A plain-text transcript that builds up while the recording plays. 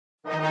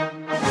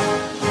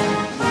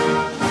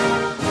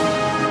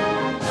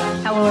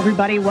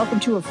everybody.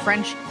 Welcome to a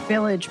French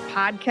Village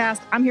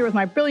podcast. I'm here with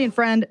my brilliant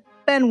friend,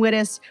 Ben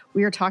Wittes.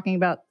 We are talking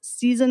about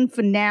season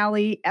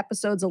finale,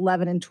 episodes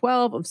 11 and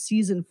 12 of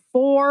season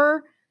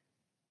 4.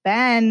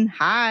 Ben,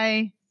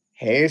 hi.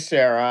 Hey,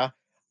 Sarah.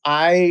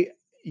 I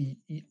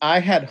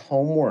had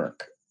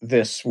homework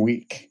this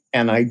week,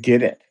 and I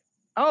did it.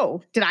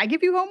 Oh, did I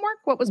give you homework?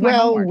 What was my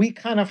homework? Well, we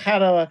kind of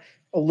had a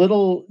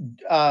little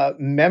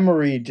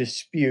memory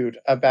dispute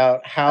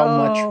about how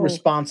much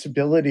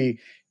responsibility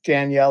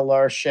Danielle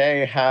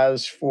Larche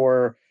has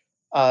for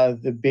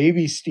the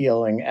baby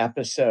stealing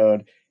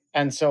episode.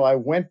 And so I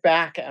went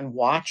back and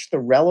watched the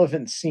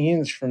relevant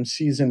scenes from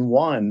season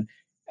 1,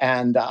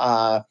 and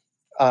I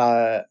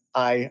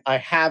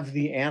have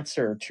the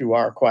answer to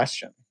our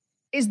question.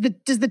 Does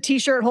the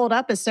t-shirt hold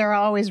up? Is Sarah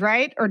always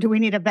right? Or do we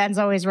need a Ben's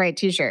always right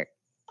t-shirt?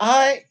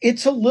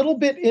 It's a little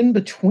bit in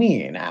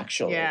between,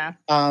 actually. Yeah.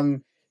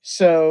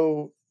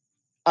 So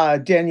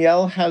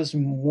Danielle has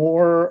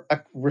more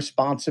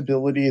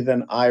responsibility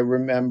than I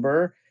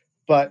remember,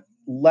 but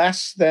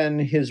less than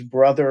his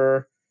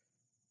brother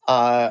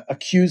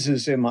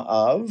accuses him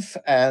of,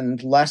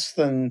 and less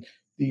than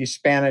the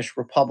Spanish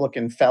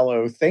Republican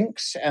fellow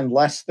thinks, and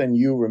less than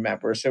you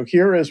remember. So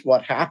here is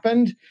what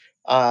happened.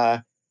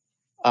 If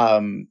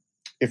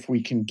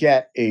we can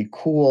get a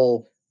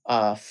cool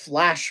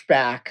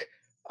flashback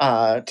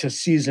to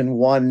season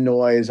 1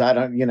 noise,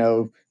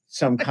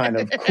 some kind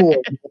of cool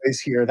noise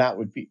here, that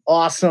would be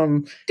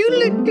awesome.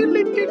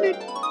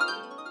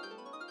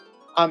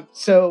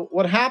 So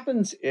what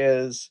happens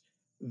is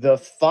the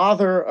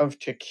father of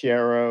Te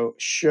Quiero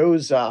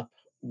shows up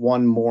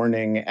one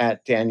morning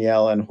at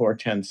Danielle and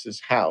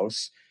Hortense's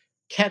house,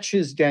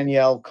 catches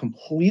Danielle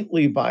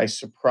completely by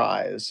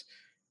surprise,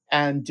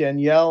 and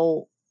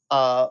Danielle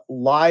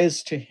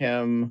lies to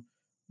him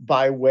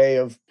by way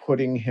of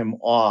putting him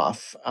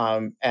off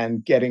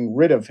and getting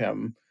rid of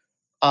him,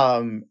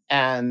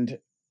 and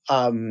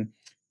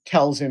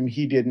tells him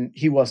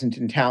he wasn't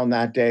in town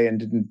that day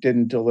and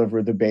didn't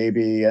deliver the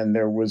baby, and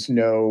there was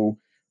no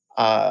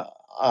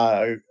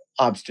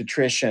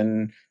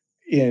obstetrician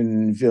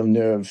in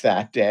Villeneuve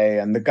that day,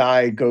 and the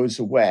guy goes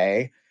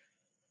away.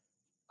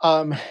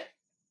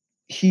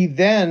 He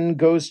then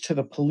goes to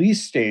the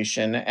police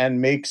station and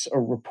makes a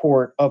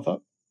report of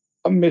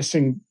a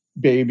missing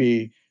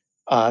baby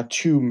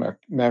to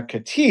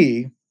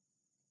Mercati,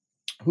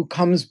 who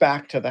comes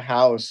back to the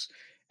house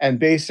and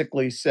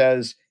basically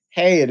says,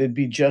 hey, it'd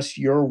be just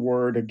your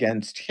word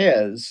against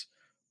his,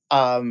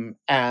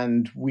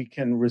 and we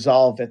can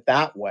resolve it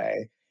that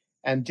way.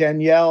 And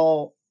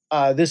Danielle,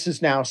 this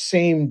is now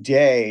same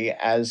day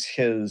as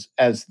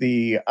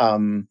the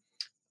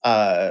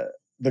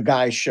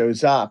guy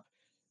shows up.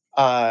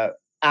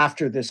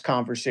 After this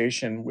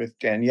conversation with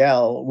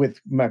Danielle,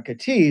 with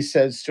Mercati,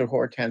 says to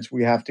Hortense,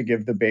 we have to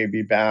give the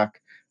baby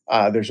back.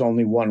 There's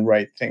only one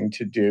right thing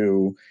to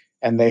do.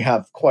 And they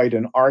have quite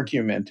an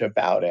argument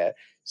about it.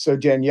 So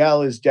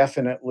Danielle is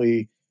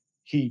definitely,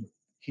 he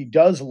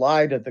does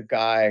lie to the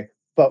guy,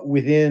 but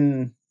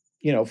within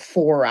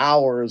 4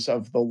 hours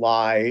of the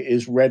lie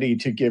is ready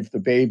to give the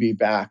baby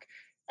back,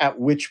 at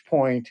which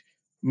point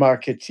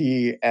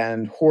Mercati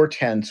and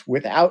Hortense,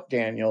 without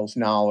Danielle's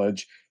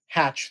knowledge,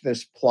 hatch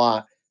this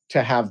plot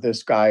to have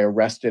this guy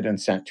arrested and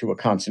sent to a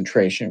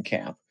concentration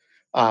camp.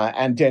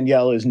 And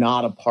Danielle is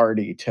not a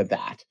party to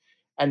that.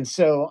 And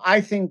so I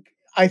think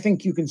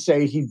you can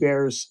say he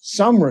bears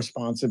some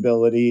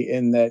responsibility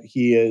in that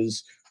he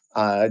is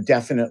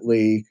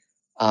definitely,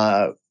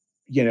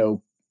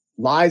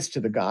 lies to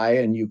the guy,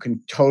 and you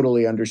can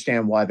totally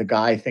understand why the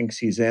guy thinks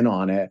he's in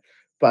on it.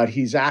 But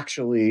he's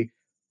actually,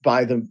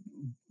 by the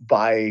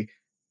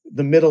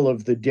middle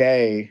of the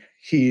day,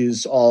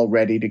 he's all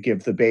ready to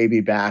give the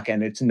baby back,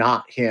 and it's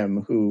not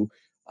him who,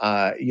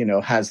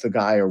 has the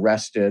guy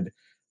arrested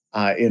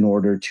in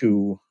order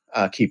to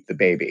keep the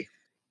baby.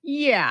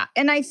 Yeah.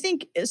 And I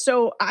think,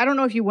 so I don't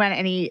know if you went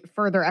any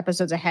further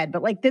episodes ahead,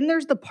 but then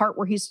there's the part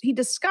where he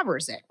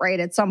discovers it,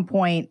 right? At some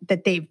point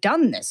that they've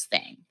done this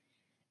thing.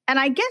 And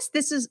I guess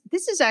this is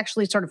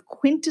actually sort of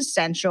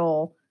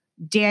quintessential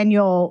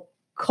Daniel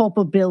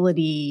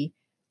culpability,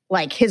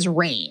 his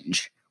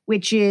range,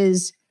 which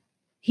is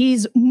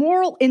his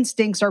moral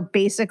instincts are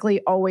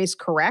basically always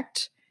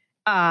correct.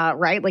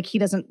 Right? He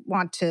doesn't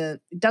want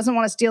to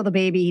steal the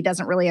baby. He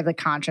doesn't really have the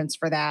conscience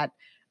for that.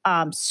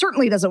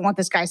 Certainly doesn't want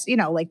this guy,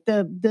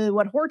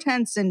 what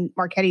Hortense and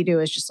Marchetti do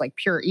is just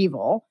pure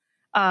evil.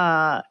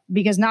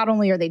 Because not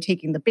only are they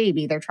taking the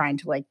baby, they're trying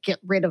to get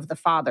rid of the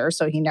father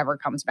so he never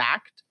comes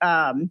back.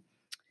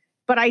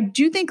 But I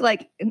do think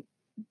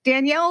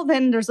Danielle,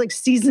 then there's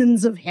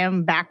seasons of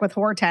him back with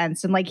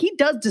Hortense, and he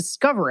does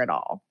discover it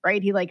all,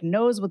 right? He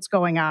knows what's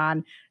going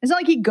on. It's not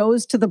like he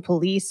goes to the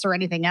police or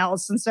anything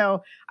else. And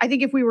so I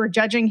think if we were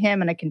judging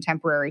him in a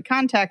contemporary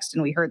context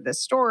and we heard this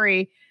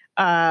story,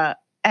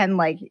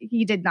 and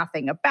he did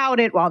nothing about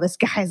it while this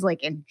guy's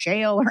in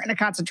jail or in a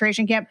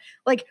concentration camp,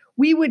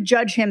 we would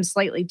judge him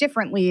slightly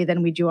differently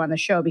than we do on the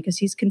show, because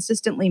he's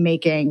consistently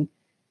making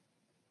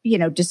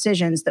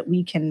decisions that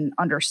we can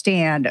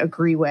understand,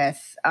 agree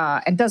with,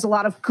 and does a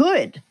lot of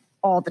good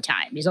all the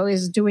time. He's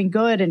always doing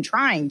good and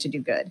trying to do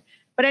good.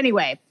 But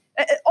anyway,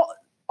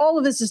 all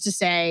of this is to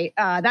say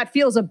that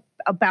feels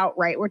about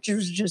right, which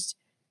is just,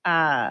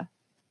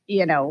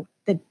 you know,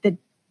 that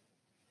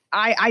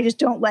I just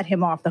don't let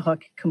him off the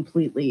hook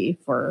completely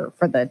for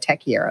the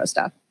tech hero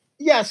stuff.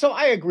 Yeah, so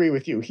I agree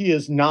with you. He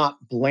is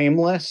not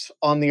blameless.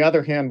 On the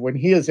other hand, when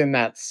he is in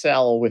that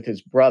cell with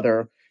his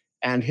brother,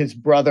 and his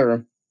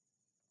brother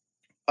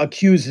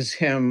accuses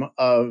him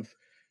of,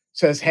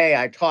 says, hey,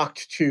 I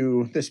talked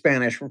to the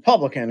Spanish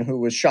Republican who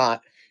was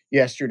shot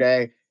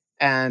yesterday,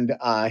 and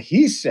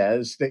he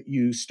says that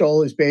you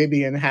stole his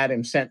baby and had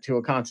him sent to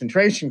a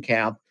concentration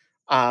camp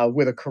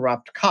with a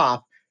corrupt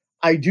cop.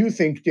 I do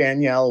think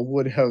Danielle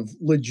would have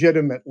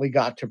legitimately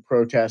got to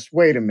protest,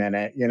 wait a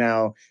minute, you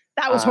know,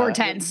 that was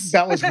Hortense.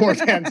 That was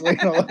Hortense,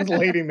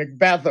 Lady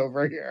Macbeth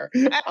over here.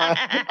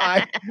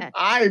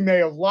 I may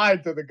have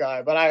lied to the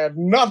guy, but I had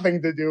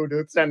nothing to do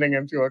with sending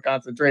him to a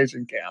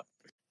concentration camp.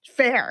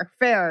 Fair.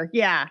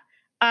 Yeah.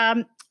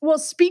 Well,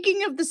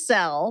 speaking of the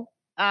cell,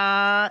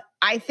 I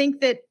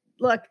think that,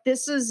 look,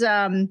 this is,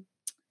 I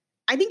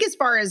think as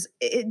far as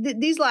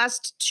these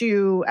last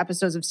 2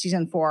 episodes of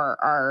season 4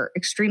 are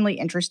extremely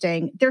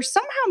interesting. They're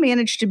somehow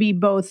managed to be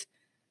both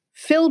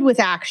filled with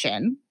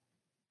action,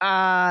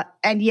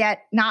 and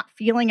yet not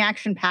feeling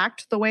action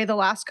packed the way the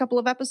last couple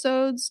of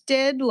episodes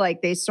did.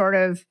 Like they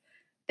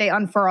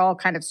unfurl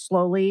kind of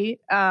slowly.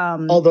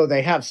 Although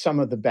they have some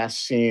of the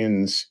best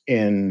scenes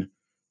in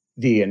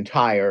the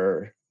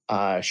entire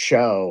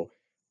show.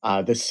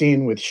 The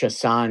scene with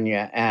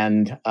Shasanya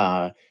and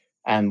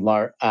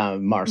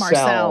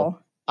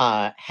Marcel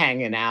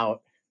hanging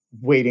out,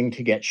 waiting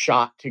to get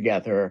shot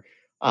together,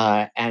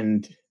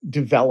 and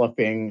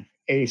developing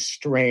a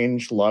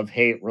strange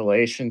love-hate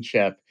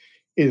relationship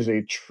is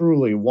a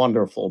truly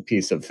wonderful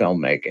piece of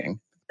filmmaking.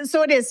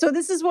 So it is. So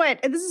this is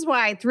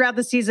why throughout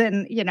the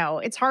season, you know,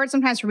 it's hard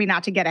sometimes for me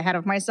not to get ahead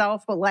of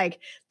myself, but like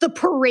the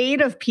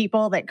parade of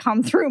people that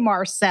come through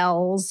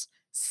Marcel's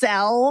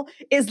cell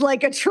is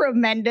like a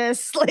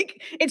tremendous, like,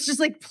 it's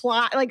just like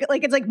plot, like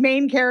it's like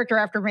main character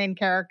after main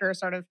character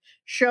sort of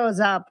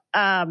shows up.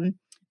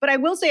 But I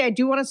will say I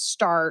do want to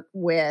start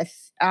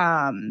with,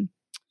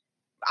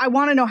 I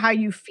want to know how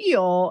you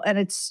feel, and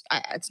it's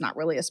not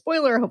really a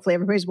spoiler. Hopefully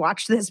everybody's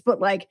watched this,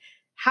 but like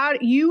how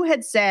you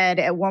had said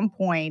at one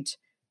point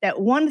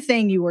that one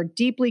thing you were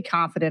deeply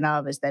confident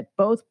of is that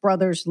both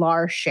brothers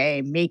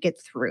Larche make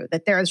it through,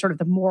 that they're sort of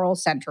the moral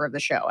center of the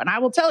show. And I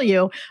will tell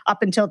you,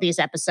 up until these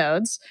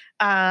episodes,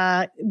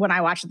 when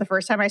I watched it the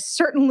first time, I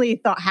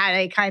certainly had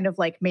a kind of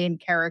like main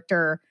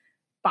character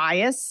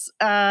bias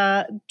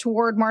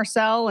toward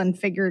Marcel and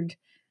figured,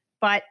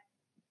 but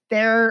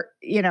they're,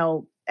 you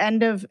know,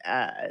 end of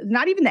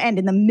not even the end,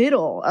 in the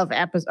middle of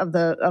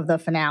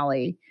the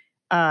finale,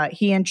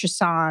 he and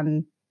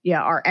Chassan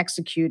are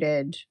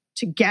executed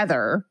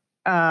together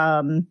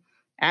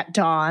at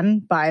dawn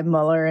by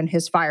Mueller and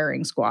his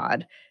firing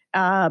squad.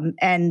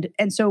 And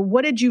so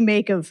what did you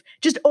make of,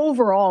 just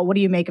overall, what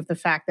do you make of the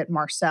fact that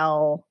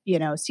Marcel, you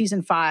know,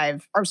 season 4,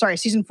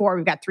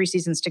 we've got 3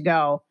 seasons to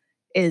go,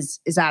 is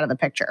out of the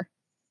picture?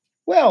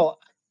 Well,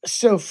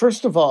 so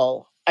first of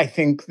all, I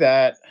think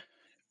that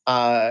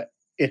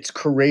it's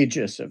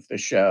courageous of the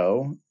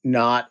show,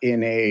 not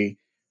in a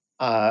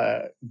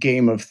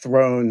Game of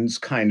Thrones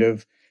kind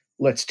of,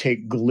 let's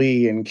take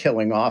glee in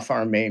killing off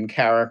our main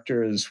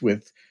characters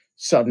with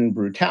sudden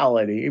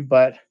brutality.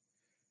 But,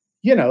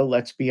 you know,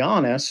 let's be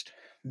honest,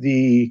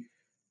 the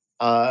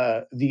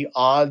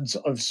odds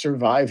of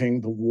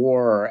surviving the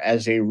war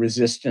as a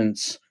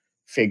resistance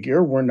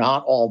figure were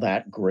not all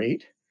that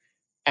great.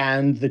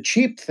 And the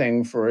cheap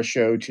thing for a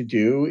show to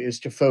do is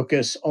to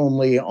focus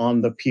only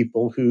on the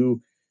people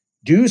who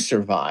do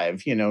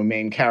survive, you know,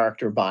 main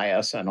character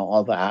bias and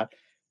all that.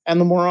 And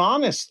the more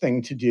honest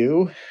thing to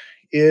do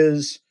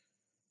is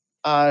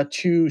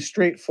to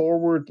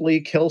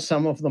straightforwardly kill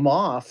some of them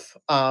off.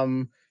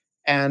 And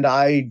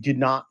I did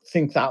not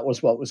think that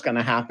was what was going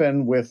to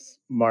happen with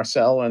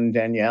Marcel and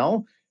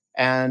Danielle.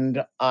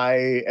 And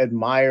I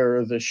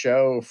admire the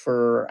show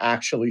for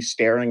actually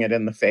staring it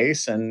in the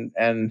face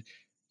and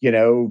you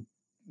know,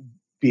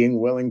 being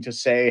willing to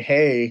say,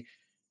 hey,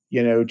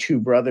 you know, 2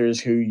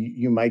 brothers who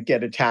you might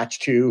get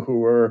attached to,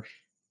 who are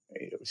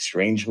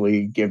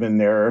strangely, given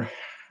their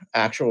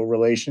actual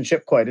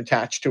relationship, quite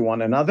attached to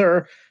one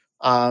another.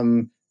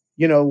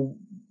 You know,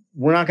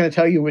 we're not going to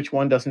tell you which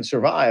one doesn't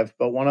survive,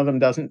 but one of them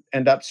doesn't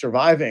end up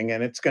surviving,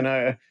 and it's going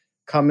to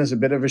come as a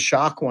bit of a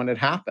shock when it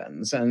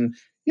happens. And,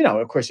 you know,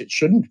 of course, it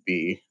shouldn't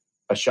be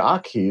a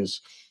shock. He's,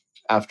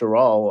 after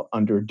all,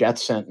 under death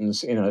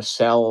sentence in a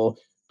cell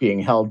being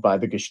held by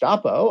the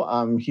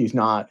Gestapo. He's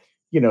not,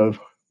 you know,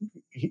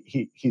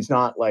 he's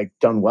not like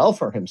done well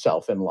for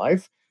himself in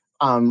life.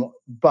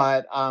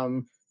 But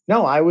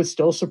no, I was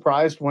still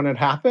surprised when it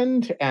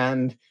happened.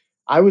 And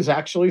I was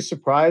actually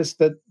surprised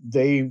that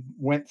they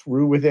went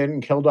through with it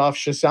and killed off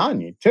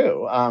Shasanya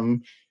too.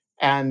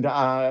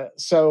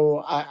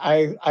 So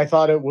I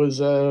thought it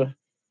was a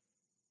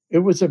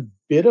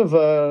bit of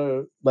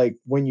a, like,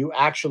 when you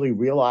actually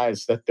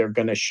realize that they're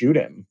going to shoot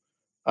him,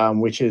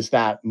 which is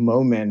that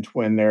moment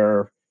when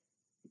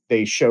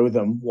they show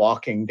them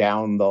walking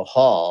down the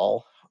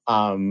hall.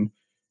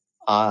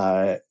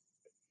 Uh,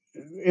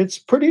 it's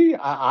pretty.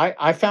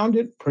 I found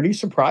it pretty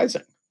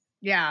surprising.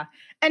 Yeah.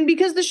 And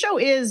because the show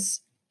is,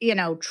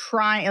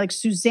 trying, like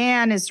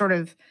Suzanne is sort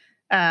of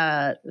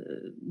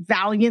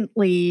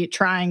valiantly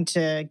trying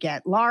to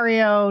get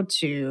Lario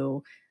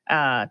to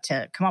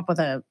come up with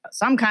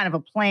some kind of a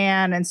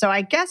plan. And so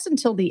I guess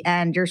until the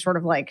end, you're sort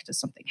of like, does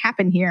something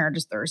happen here?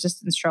 Does the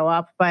resistance show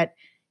up? But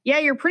yeah,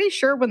 you're pretty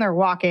sure when they're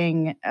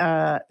walking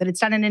that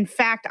it's done. And in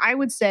fact, I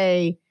would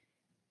say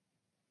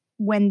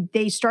when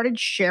they started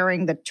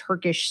sharing the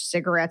Turkish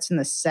cigarettes in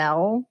the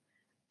cell,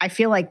 I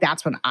feel like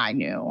that's when I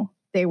knew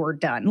they were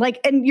done. Like,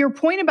 and your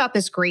point about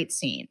this great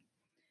scene.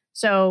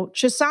 So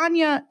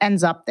Chisanya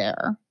ends up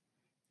there.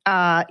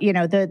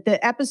 The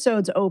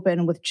episodes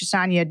open with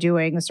Chisanya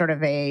doing sort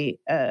of a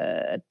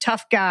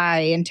tough guy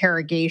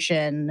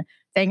interrogation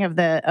thing of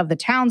the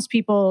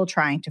townspeople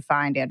trying to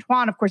find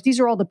Antoine. Of course, these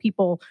are all the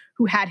people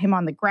who had him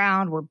on the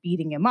ground, were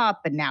beating him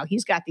up, and now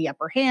he's got the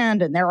upper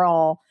hand, and they're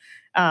all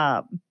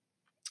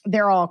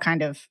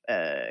kind of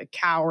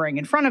cowering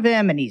in front of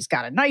him, and he's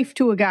got a knife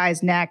to a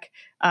guy's neck.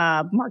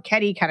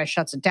 Marchetti kind of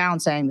shuts it down,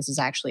 saying this is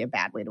actually a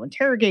bad way to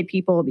interrogate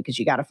people because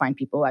you got to find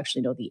people who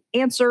actually know the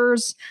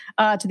answers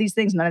to these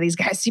things. None of these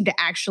guys seem to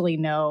actually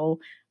know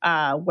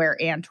where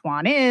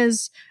Antoine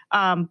is.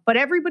 But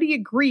everybody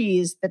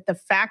agrees that the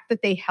fact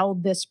that they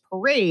held this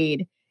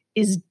parade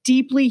is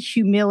deeply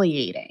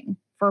humiliating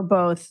for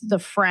both the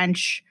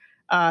French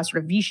sort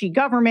of Vichy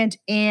government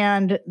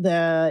and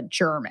the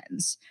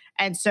Germans.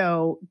 And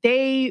so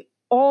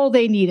all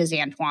they need is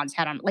Antoine's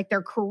head on it. Like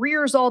their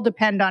careers all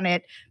depend on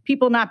it.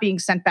 People not being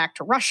sent back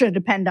to Russia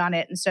depend on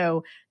it. And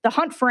so the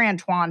hunt for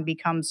Antoine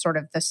becomes sort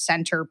of the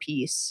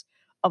centerpiece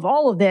of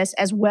all of this,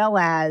 as well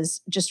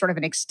as just sort of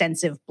an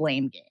extensive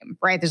blame game,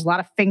 right? There's a lot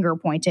of finger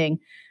pointing,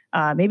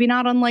 maybe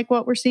not unlike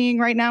what we're seeing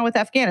right now with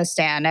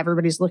Afghanistan.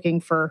 Everybody's looking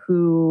for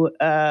who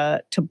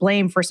to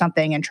blame for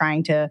something and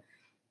trying to,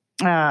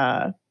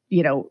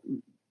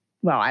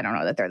 well, I don't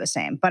know that they're the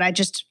same, but I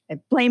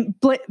blame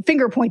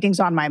finger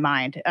pointing's on my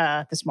mind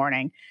this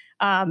morning.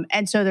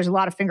 And so there's a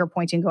lot of finger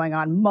pointing going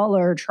on.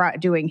 Mueller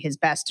doing his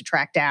best to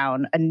track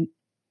down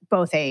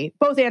both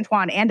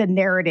Antoine and a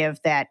narrative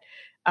that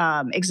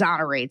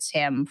exonerates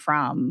him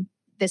from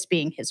this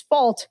being his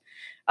fault.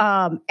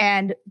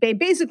 And they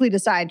basically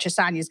decide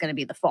Chisanya is going to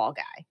be the fall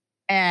guy.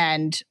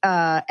 And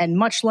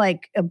much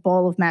like a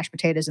bowl of mashed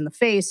potatoes in the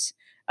face,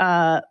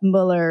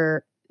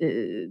 Mueller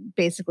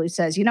basically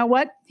says, you know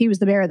what? He was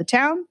the mayor of the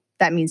town.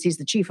 That means he's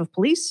the chief of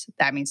police.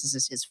 That means this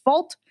is his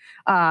fault.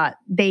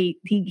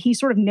 He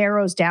sort of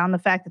narrows down the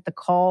fact that the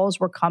calls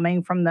were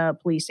coming from the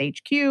police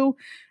HQ,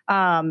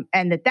 and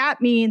that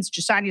means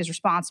Chisanya is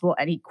responsible.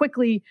 And he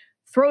quickly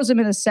throws him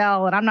in a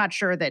cell. And I'm not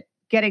sure that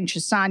getting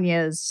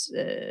Chisanya's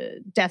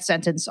death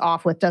sentence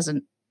off with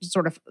doesn't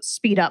sort of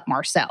speed up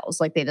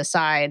Marcel's. Like they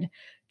decide to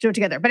do it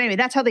together. But anyway,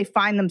 that's how they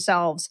find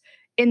themselves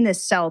in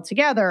this cell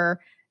together.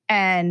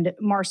 And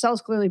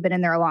Marcel's clearly been in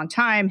there a long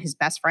time. His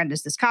best friend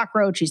is this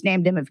cockroach. He's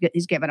named him.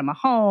 He's given him a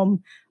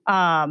home.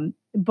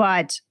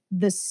 But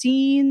the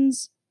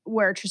scenes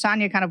where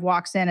Chisanya kind of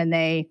walks in and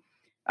they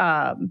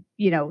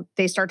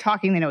start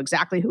talking. They know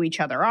exactly who each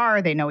other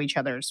are. They know each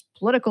other's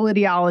political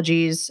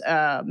ideologies.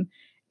 And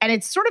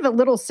it's sort of a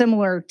little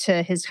similar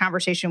to his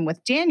conversation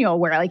with Daniel,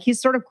 where like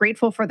he's sort of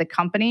grateful for the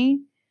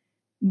company,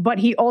 but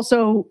he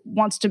also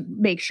wants to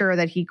make sure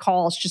that he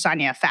calls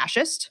Chisanya a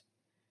fascist.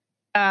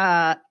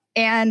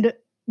 And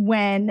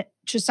when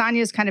Chisanya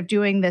is kind of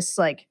doing this,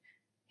 like,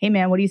 hey,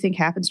 man, what do you think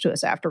happens to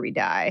us after we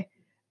die?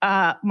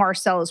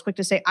 Marcel is quick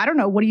to say, I don't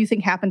know. What do you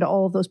think happened to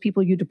all of those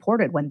people you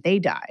deported when they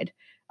died?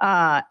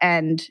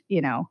 And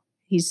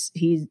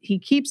he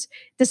keeps,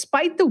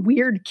 despite the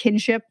weird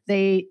kinship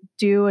they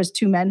do as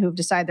two men who have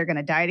decided they're going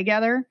to die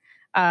together,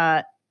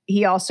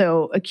 he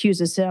also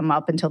accuses him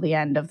up until the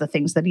end of the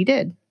things that he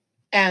did.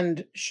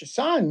 And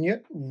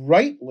Chisanya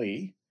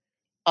rightly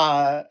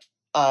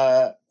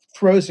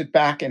throws it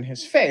back in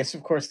his face.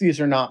 Of course, these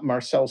are not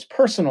Marcel's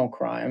personal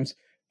crimes,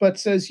 but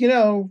says,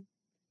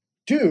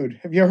 dude,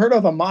 have you heard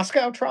of the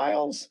Moscow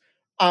trials?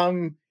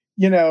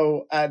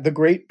 The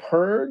Great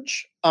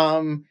Purge.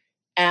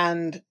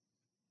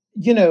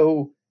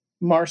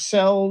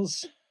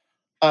 Marcel's,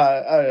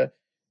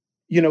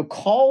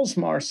 calls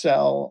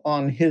Marcel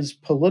on his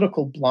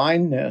political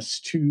blindness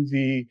to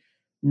the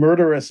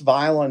murderous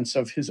violence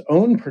of his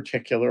own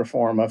particular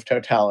form of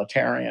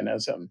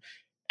totalitarianism.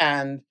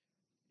 And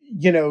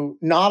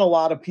not a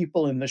lot of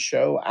people in the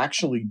show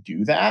actually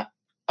do that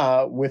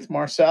with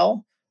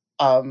Marcel.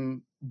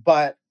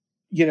 But,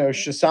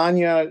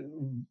 Chisanya,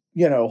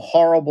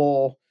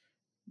 horrible,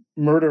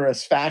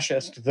 murderous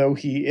fascist though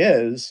he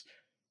is,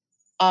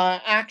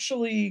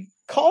 actually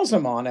calls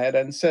him on it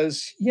and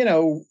says,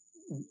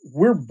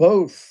 we're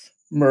both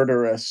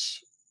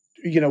murderous,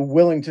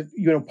 willing to,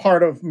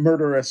 part of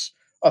murderous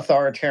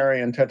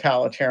authoritarian,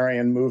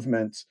 totalitarian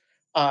movements.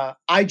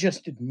 I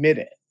just admit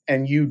it.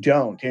 And you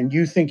don't, and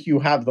you think you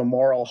have the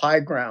moral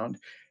high ground.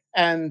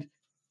 And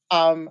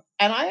And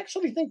I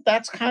actually think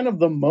that's kind of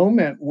the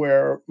moment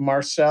where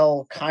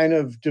Marcel kind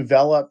of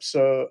develops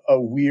a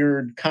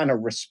weird kind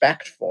of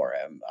respect for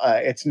him.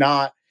 It's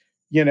not,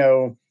 you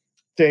know,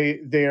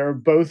 they're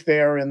both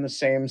there in the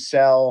same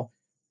cell.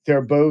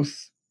 They're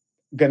both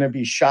going to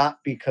be shot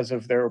because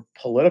of their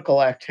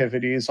political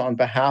activities on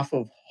behalf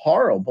of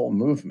horrible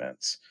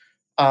movements.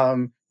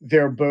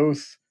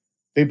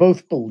 They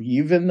both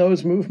believe in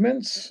those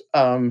movements.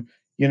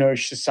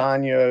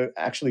 Shisanya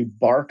actually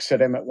barks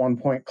at him at one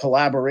point.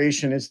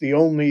 Collaboration is the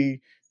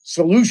only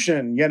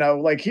solution.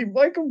 Like he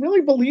like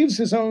really believes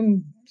his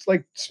own.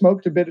 Like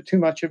smoked a bit too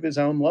much of his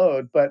own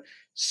load, but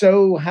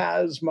so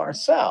has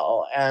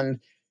Marcel, and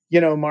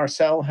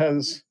Marcel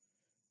has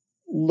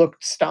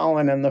looked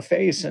Stalin in the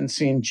face and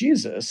seen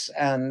Jesus.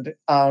 And,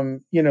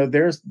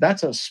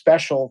 that's a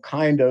special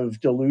kind of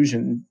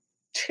delusion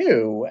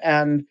too.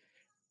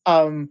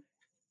 Um,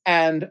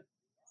 and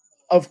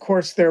of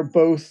course they're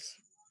both,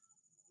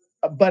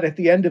 but at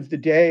the end of the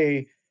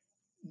day,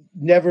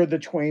 never the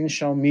twain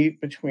shall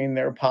meet between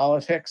their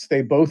politics.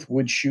 They both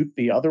would shoot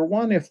the other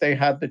one if they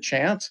had the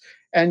chance.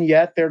 And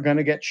yet they're going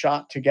to get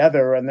shot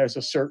together. And there's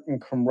a certain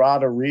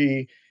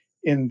camaraderie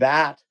in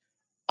that.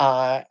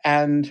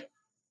 And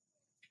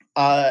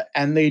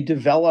they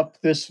develop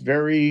this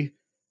very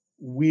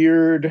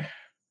weird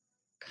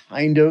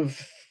kind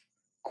of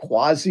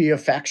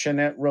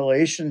quasi-affectionate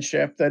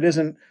relationship that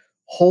isn't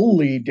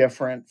wholly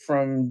different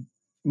from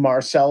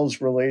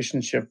Marcel's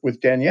relationship with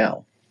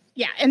Danielle.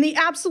 Yeah, and the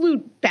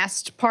absolute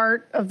best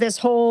part of this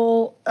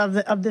whole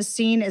of this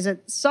scene is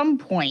at some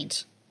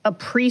point a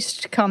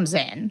priest comes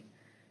in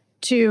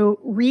to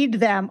read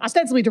them,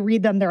 ostensibly to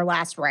read them their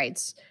last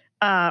rites.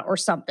 Or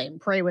something,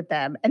 pray with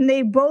them. And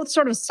they both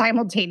sort of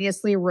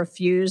simultaneously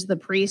refuse the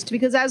priest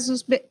because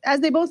as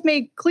they both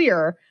made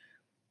clear,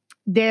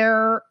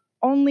 their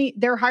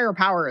higher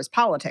power is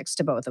politics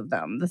to both of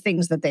them. The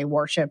things that they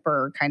worship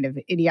are kind of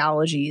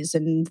ideologies,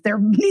 and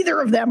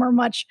neither of them are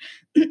much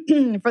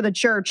for the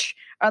church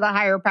or the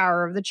higher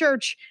power of the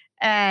church.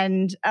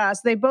 And so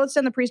they both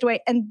send the priest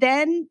away, and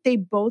then they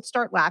both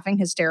start laughing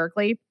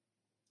hysterically.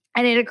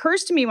 And it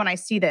occurs to me when I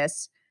see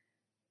this,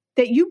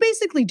 that you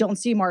basically don't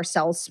see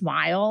Marcel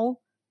smile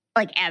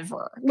like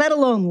ever, let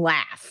alone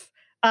laugh.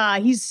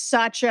 He's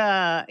such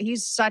a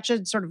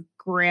sort of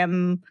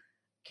grim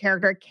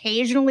character.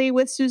 Occasionally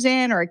with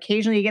Suzanne, or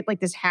occasionally you get like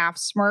this half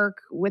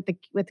smirk with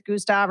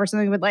Gustav or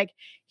something. But like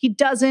he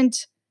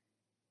doesn't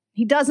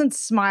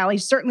smile. He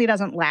certainly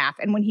doesn't laugh.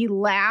 And when he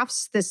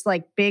laughs, this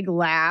like big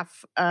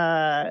laugh,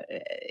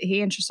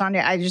 he and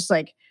Trisanya, I just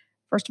like,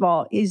 first of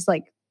all, he's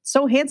like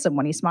so handsome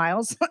when he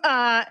smiles,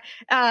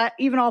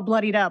 even all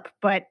bloodied up.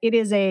 But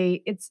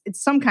it's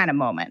some kind of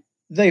moment.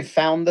 They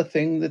found the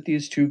thing that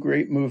these two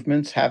great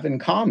movements have in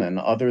common,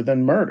 other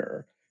than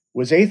murder,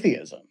 was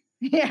atheism.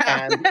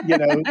 Yeah.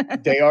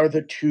 And, they are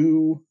the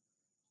two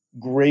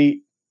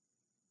great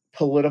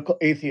validly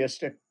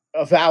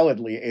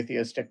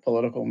atheistic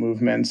political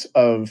movements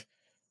of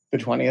the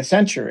 20th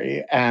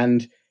century.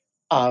 And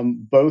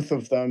both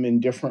of them in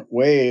different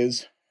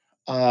ways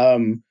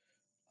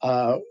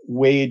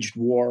waged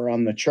war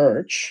on the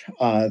church.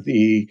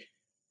 The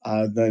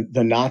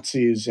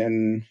Nazis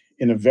in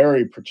a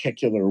very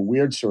particular,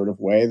 weird sort of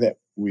way that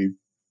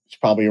it's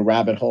probably a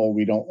rabbit hole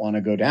we don't want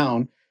to go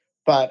down.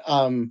 But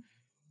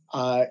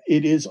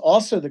it is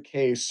also the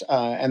case,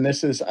 and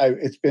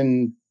it's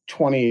been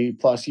 20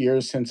 plus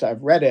years since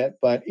I've read it,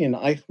 but in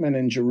Eichmann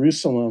in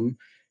Jerusalem,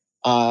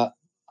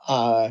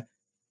 Hannah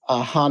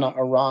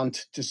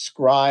Arendt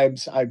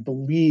describes, I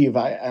believe,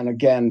 and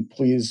again,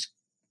 please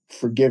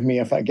forgive me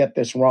if I get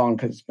this wrong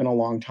because it's been a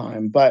long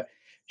time, but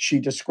she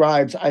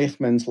describes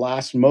Eichmann's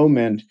last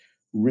moment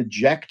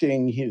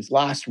rejecting his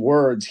last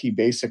words. He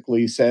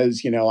basically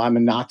says, I'm a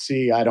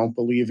Nazi. I don't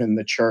believe in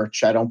the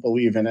church. I don't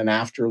believe in an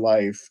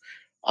afterlife.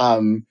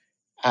 And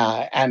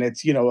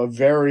it's, a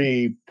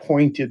very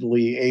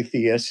pointedly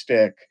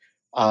atheistic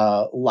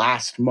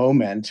last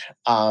moment.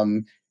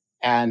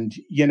 And,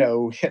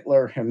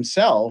 Hitler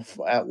himself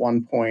at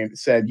one point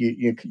said,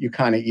 you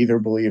kind of either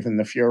believe in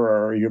the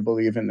Fuhrer or you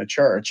believe in the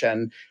church.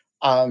 And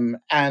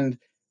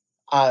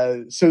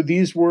so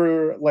these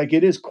were like,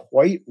 it is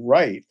quite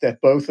right that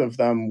both of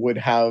them would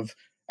have,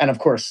 and of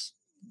course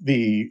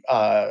the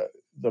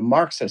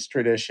Marxist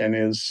tradition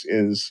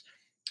is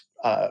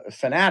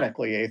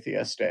fanatically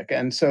atheistic.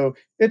 And so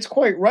it's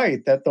quite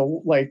right that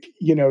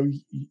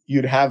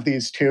you'd have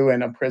these two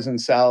in a prison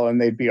cell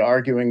and they'd be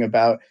arguing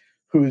about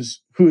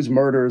whose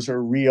murders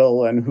are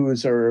real and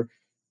whose are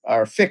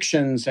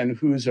fictions and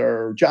whose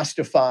are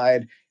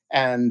justified.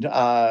 And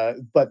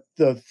but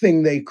the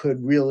thing they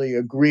could really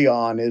agree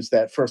on is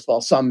that, first of all,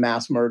 some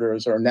mass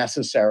murders are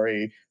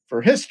necessary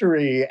for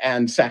history,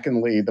 and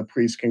secondly, the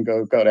priest can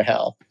go to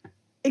hell.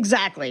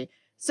 Exactly.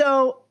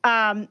 So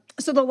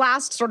the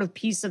last sort of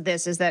piece of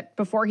this is that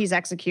before he's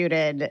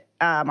executed,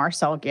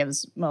 Marcel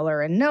gives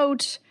Muller a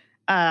note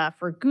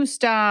for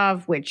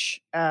Gustav,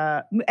 which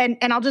and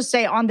I'll just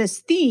say on this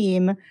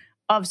theme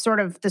of sort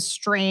of the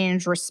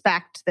strange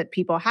respect that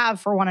people have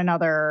for one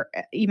another,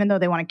 even though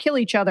they want to kill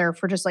each other,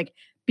 for just like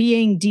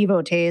being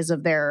devotees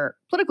of their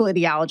political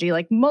ideology.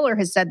 Like Mueller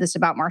has said this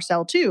about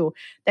Marcel too,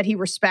 that he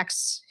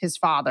respects his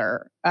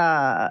father,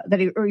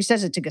 or he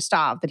says it to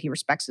Gustav, that he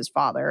respects his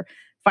father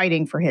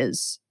fighting for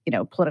his,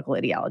 political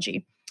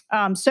ideology.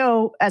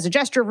 So as a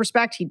gesture of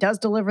respect, he does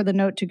deliver the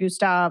note to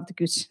Gustav.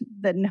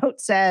 The note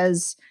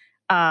says,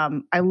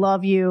 I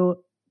love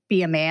you,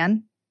 be a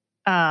man.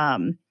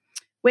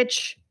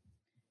 Which,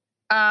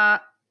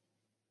 that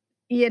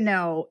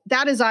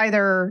is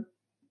either,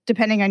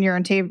 depending on your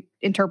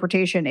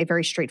interpretation, a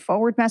very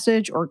straightforward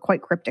message or a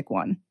quite cryptic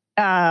one.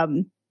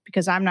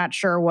 Because I'm not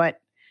sure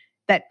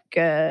that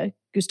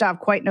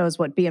Gustav quite knows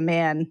what be a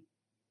man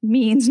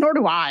means, nor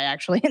do I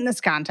actually in this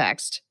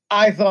context.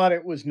 I thought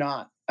it was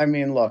not. I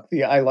mean, look,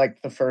 I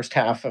liked the first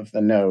half of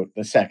the note.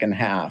 The second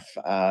half,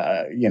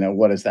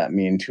 what does that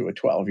mean to a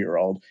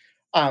 12-year-old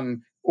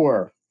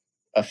or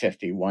a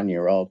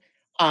 51-year-old?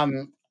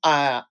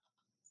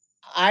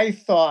 I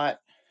thought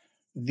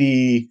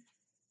the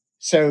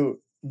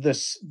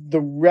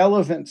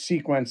relevant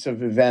sequence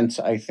of events,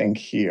 I think,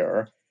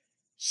 here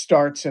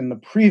starts in the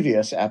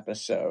previous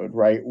episode,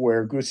 right,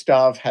 where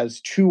Gustav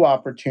has two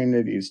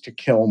opportunities to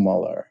kill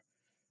Mueller.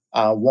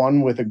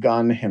 One with a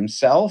gun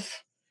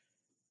himself,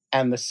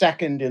 and the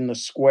second in the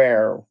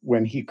square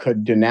when he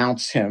could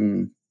denounce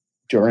him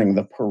during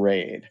the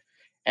parade.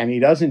 And he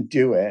doesn't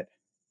do it.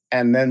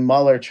 And then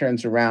Mueller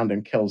turns around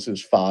and kills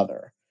his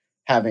father,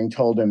 having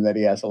told him that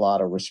he has a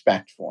lot of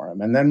respect for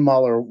him. And then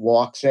Mueller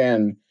walks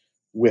in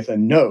with a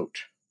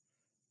note.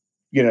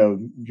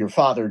 Your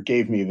father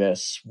gave me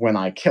this when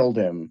I killed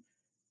him.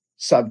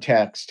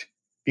 Subtext,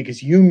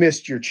 because you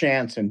missed your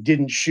chance and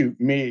didn't shoot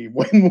me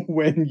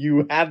when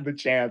you had the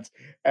chance.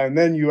 And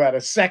then you had a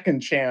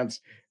second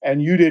chance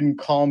and you didn't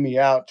call me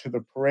out to the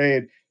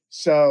parade.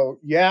 So,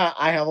 yeah,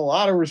 I have a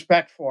lot of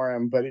respect for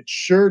him, but it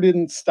sure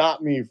didn't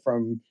stop me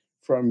from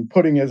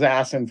putting his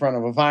ass in front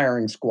of a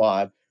firing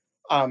squad.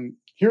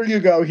 Here you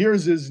go.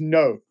 Here's his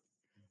note.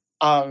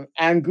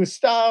 And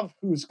Gustav,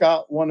 who's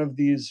got one of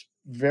these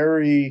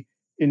very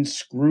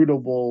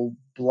inscrutable,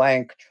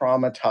 blank,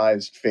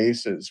 traumatized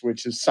faces,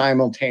 which is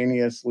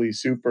simultaneously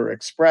super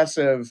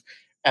expressive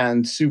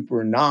and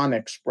super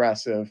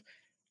non-expressive.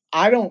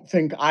 I don't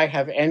think I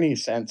have any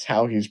sense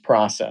how he's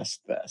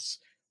processed this.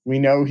 We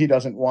know he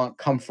doesn't want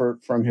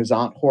comfort from his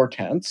Aunt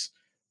Hortense.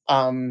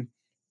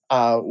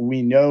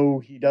 We know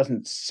he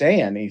doesn't say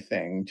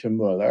anything to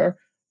Mueller.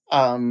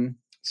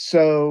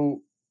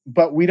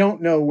 But we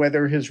don't know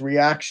whether his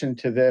reaction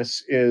to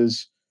this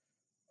is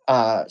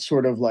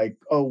sort of like,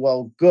 oh,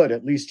 well, good,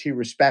 at least he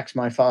respects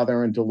my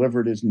father and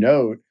delivered his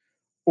note,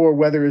 or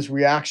whether his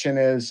reaction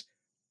is,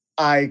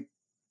 I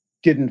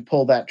didn't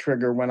pull that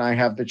trigger when I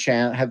had the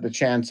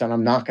chance, and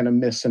I'm not going to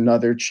miss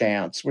another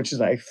chance, which is,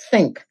 I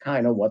think,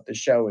 kind of what the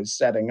show is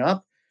setting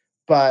up.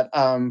 But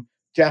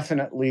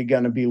definitely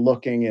going to be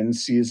looking in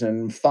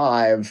season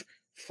 5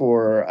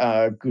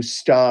 for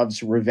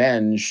Gustav's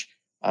revenge.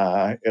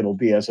 It'll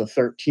be as a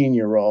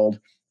 13-year-old,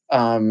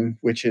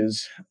 which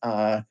is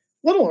a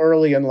little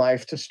early in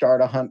life to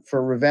start a hunt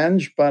for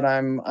revenge. But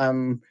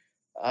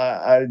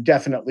I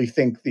definitely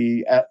think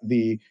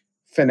the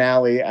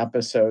finale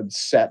episode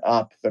set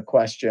up the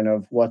question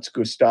of what's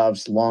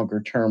Gustav's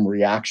longer term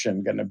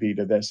reaction going to be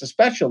to this,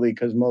 especially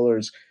because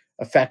Mueller's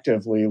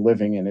effectively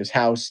living in his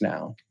house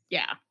now.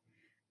 Yeah.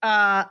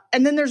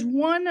 And then there's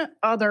one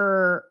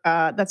other,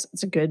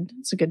 it's a good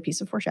piece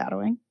of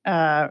foreshadowing.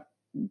 But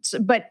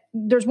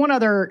there's one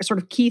other sort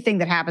of key thing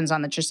that happens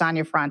on the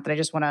Chisanya front that I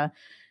just want to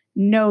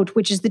note,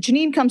 which is that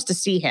Janine comes to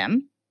see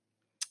him,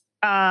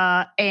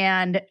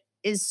 and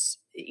is,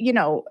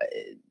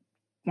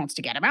 wants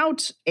to get him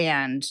out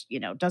and,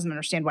 doesn't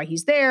understand why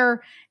he's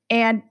there.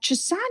 And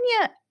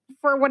Chisanya,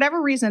 for whatever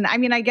reason, I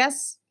mean, I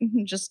guess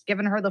just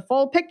giving her the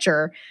full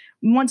picture,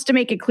 wants to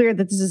make it clear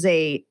that this is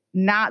a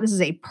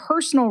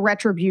personal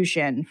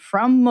retribution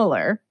from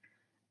Mueller,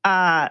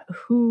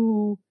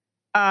 who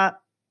I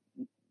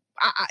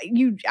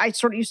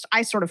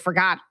sort of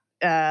forgot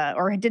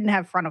or didn't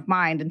have front of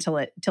mind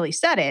until he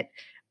said it.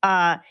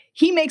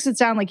 He makes it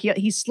sound like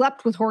he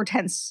slept with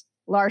Hortense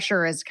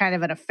Larcher as kind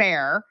of an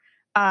affair,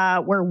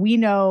 where we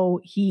know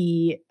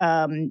he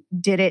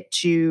did it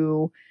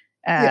to.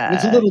 It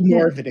was a little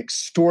more of an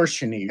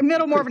extortion-y.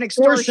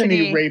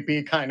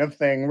 Rapey kind of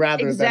thing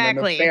rather than an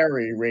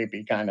affair-y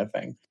rapey kind of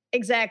thing.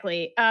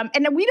 Exactly.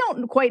 And we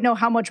don't quite know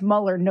how much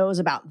Mueller knows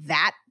about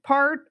that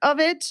part of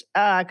it,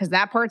 because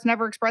that part's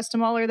never expressed to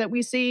Mueller that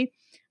we see.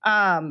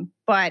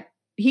 But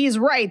he's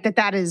right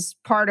that is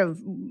part of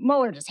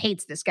Mueller just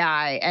hates this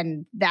guy,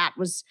 and that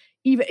was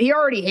he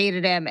already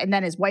hated him, and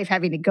then his wife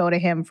having to go to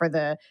him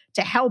to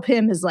help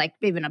him is like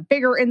even a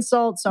bigger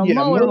insult. So yeah,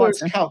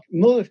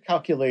 Mueller's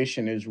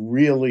calculation is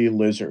really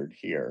lizard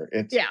here.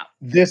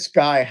 This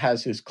guy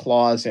has his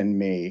claws in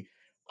me.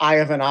 I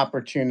have an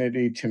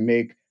opportunity to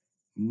make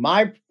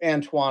my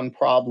Antoine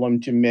problem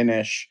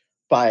diminish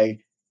by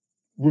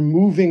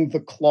removing the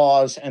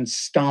claws and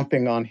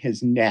stomping on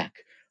his neck.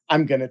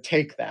 I'm going to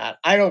take that.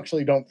 I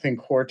actually don't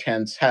think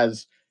Hortense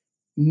has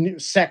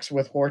sex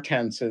with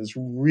Hortense is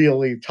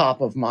really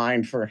top of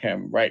mind for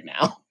him right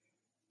now.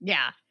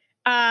 Yeah.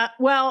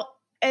 Well,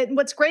 and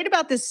what's great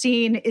about this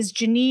scene is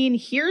Janine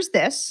hears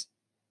this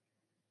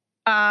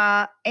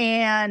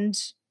and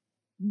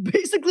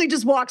basically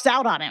just walks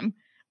out on him.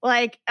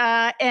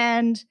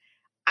 And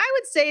I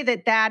would say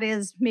that that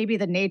is maybe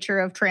the nature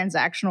of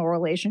transactional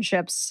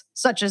relationships,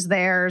 such as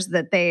theirs,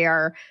 that they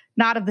are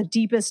not of the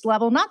deepest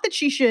level. Not that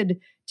she should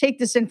take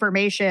this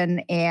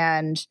information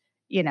and,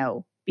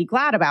 be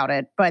glad about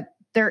it, but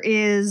he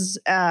is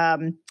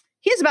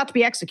about to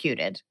be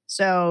executed.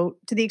 So,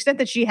 to the extent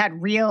that she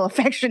had real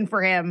affection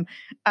for him,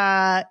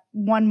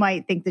 one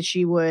might think that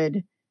she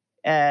would,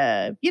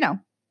 I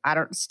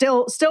don't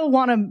still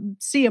want to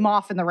see him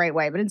off in the right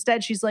way, but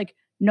instead she's like,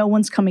 no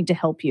one's coming to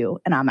help you,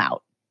 and I'm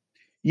out.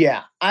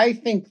 Yeah, I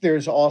think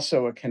there's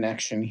also a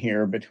connection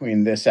here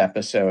between this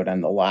episode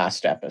and the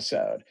last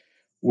episode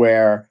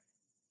where,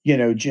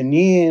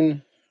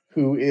 Janine,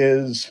 who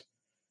is,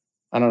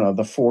 I don't know,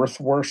 the fourth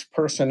worst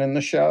person in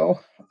the show,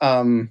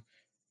 after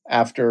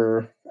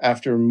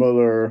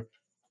Mueller,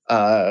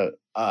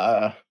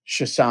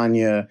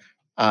 Shasanya,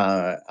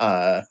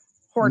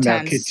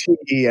 Hortense.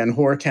 Mercati, and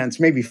Hortense,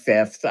 maybe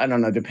fifth. I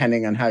don't know,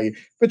 depending on how you.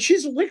 But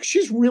she's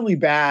really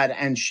bad,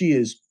 and she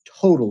is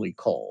totally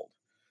cold.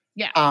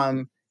 Yeah.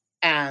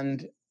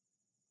 And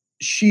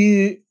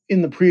she,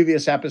 in the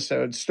previous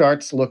episode,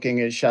 starts looking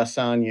at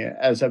Shasanya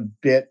as a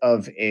bit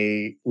of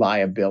a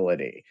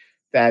liability.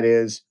 That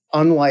is,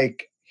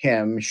 unlike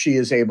him, she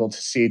is able to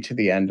see to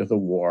the end of the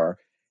war,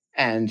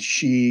 and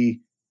she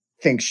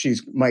thinks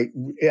she's might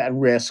at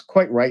risk,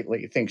 quite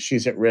rightly, thinks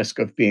she's at risk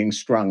of being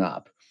strung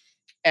up.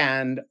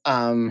 And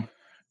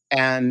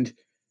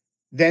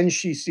then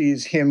she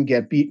sees him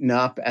get beaten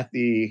up at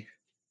the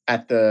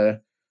at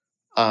the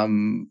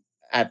um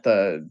at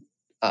the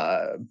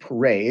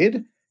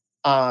parade.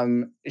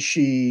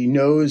 She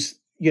knows,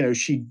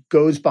 she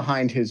goes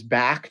behind his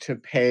back to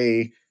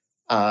pay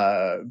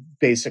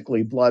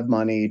basically blood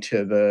money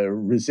to the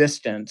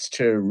resistance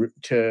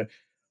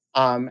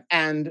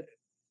and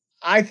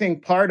I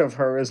think part of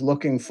her is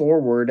looking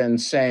forward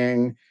and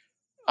saying,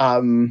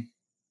 um,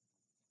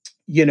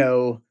 you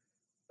know,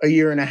 a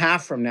year and a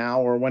half from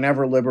now or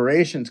whenever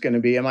liberation's going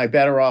to be, am I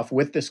better off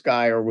with this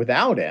guy or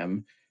without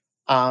him?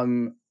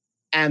 Um,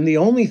 and the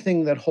only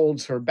thing that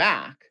holds her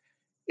back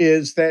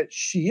is that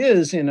she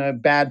is, in a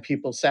bad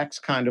people sex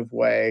kind of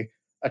way,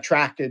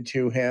 attracted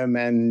to him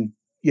and,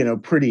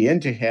 pretty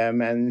into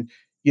him. And,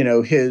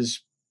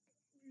 his,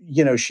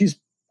 she's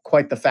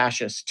quite the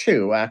fascist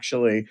too,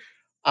 actually.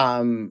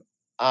 Um,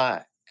 uh,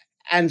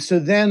 and so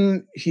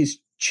then he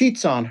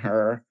cheats on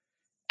her,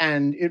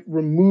 and it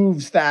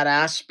removes that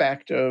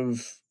aspect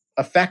of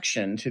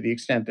affection to the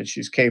extent that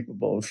she's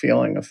capable of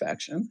feeling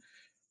affection.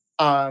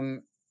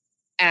 Um,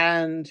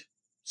 and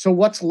so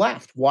what's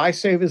left? Why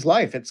save his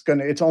life? It's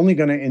only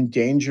gonna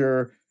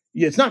endanger.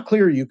 It's not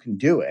clear you can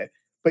do it,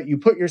 but you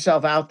put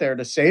yourself out there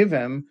to save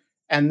him,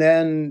 and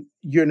then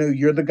you're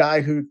you're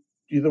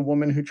the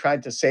woman who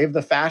tried to save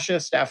the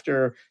fascist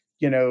after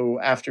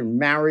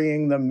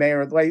marrying the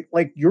mayor.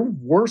 Like you're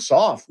worse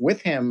off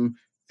with him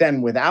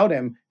than without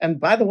him. And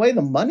by the way,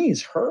 the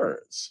money's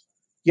hers.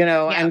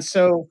 Yeah. And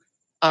so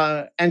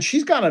and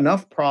she's got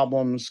enough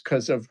problems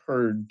because of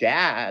her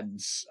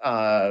dad's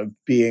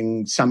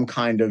being some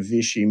kind of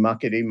Vichy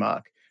muckety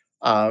muck.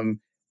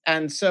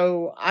 And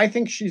so I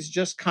think she's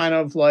just kind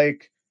of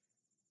like,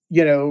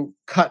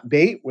 cut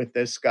bait with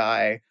this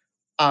guy,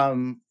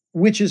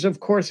 which is, of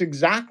course,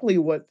 exactly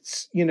what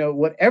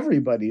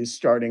everybody's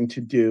starting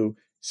to do.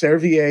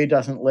 Servier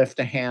doesn't lift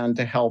a hand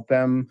to help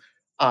him.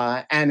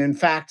 And in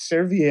fact,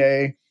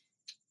 Servier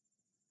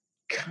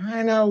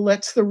kind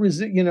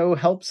of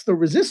helps the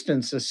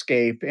resistance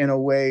escape in a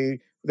way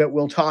that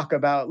we'll talk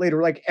about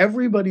later. Like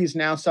everybody's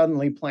now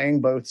suddenly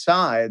playing both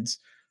sides.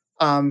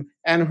 And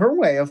her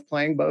way of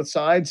playing both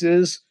sides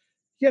is,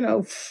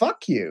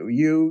 fuck you.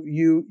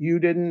 You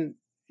didn't,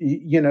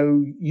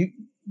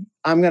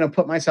 I'm going to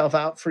put myself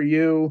out for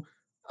you.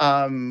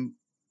 When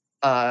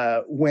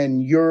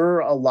you're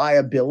a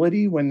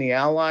liability, when the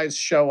Allies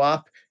show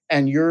up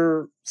and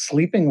you're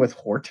sleeping with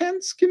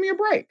Hortense, give me a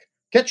break.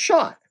 Get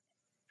shot.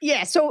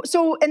 Yeah,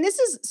 and this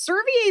is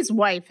Servier's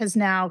wife has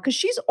now, because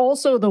she's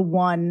also the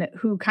one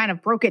who kind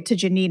of broke it to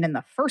Janine in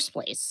the first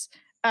place.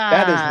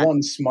 That is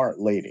one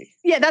smart lady.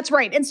 Yeah, that's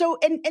right. And so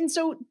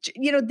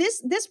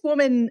this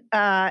woman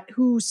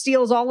who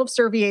steals all of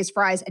Servier's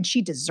fries, and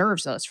she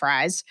deserves those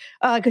fries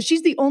because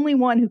she's the only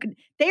one who can.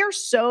 They are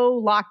so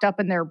locked up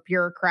in their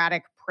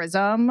bureaucratic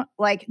prism.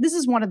 Like this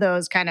is one of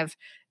those kind of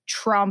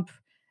Trump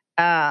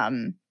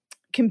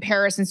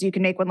comparisons you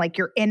can make when like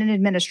you're in an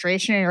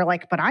administration and you're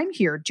like, but I'm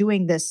here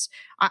doing this.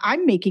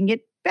 I'm making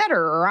it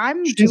better, or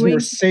She's doing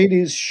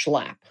Mercedes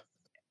Schlapp.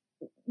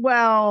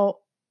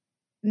 Well,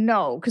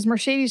 no, because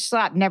Mercedes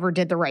Schlapp never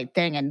did the right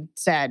thing and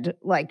said,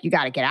 like, you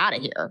got to get out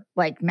of here.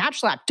 Like, Matt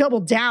Schlapp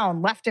doubled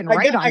down left and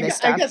right on this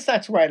stuff. I guess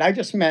that's right. I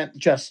just meant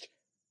just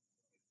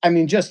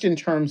in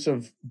terms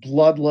of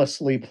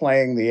bloodlessly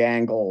playing the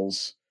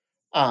angles.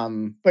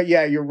 But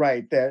yeah, you're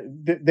right.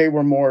 They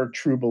were more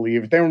true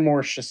believers. They were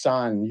more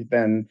Chassagne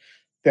than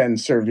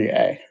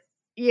Servier.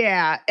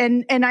 Yeah,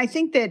 and I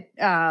think that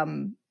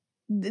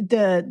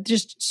the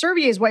just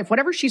Servier's wife,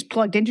 whatever she's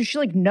plugged into, she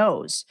like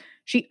knows.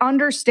 She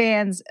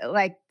understands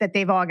like that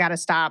they've all got to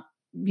stop,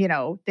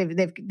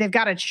 they've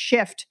got to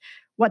shift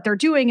what they're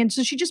doing. And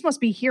so she just must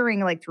be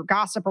hearing like through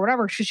gossip or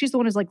whatever. She's the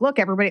one who's like, look,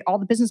 everybody, all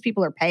the business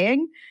people are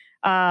paying.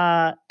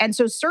 And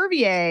so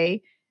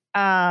Servier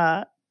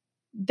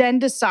then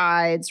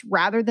decides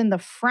rather than the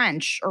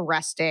French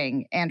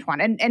arresting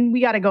Antoine, and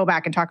we got to go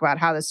back and talk about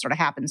how this sort of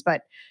happens,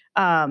 but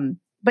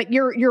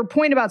your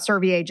point about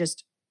Servier,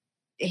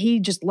 he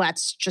just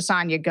lets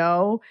Chasanya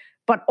go,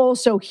 but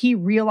also he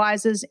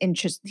realizes in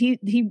just he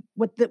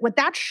what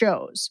that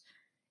shows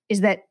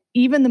is that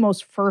even the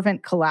most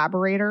fervent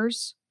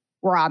collaborators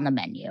were on the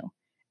menu,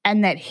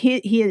 and that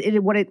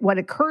what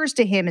occurs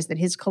to him is that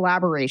his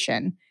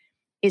collaboration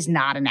is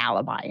not an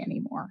alibi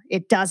anymore.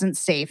 It doesn't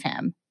save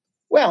him.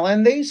 Well,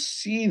 and they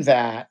see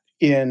that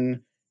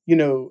in,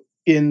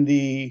 in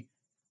the,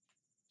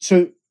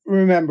 so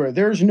remember,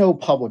 there's no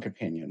public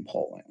opinion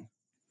polling.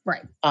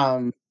 Right.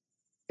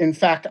 In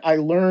fact, I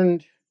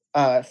learned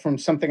from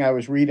something I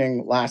was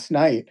reading last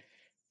night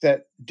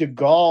that de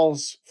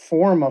Gaulle's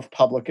form of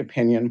public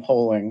opinion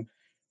polling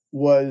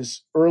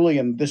was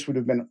this would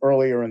have been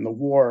earlier in the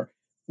war,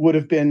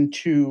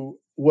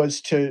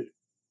 was to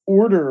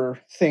order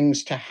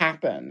things to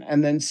happen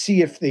and then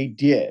see if they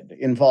did,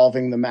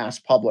 involving the mass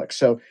public.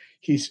 So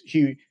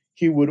he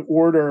would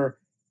order,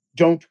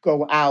 don't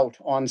go out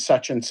on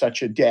such and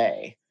such a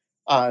day,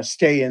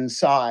 stay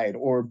inside,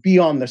 or be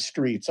on the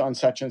streets on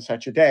such and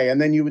such a day.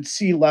 And then you would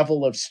see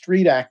level of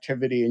street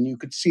activity, and you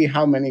could see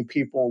how many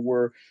people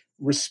were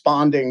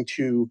responding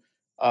to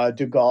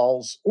de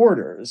Gaulle's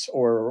orders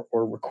or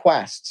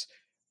requests.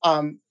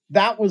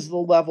 That was the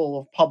level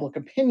of public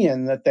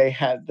opinion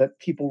that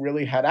people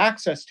really had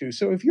access to.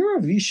 So if you're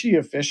a Vichy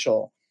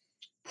official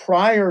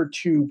prior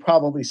to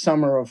probably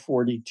summer of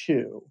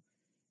 42,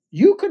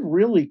 you could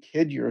really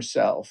kid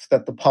yourself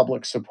that the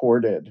public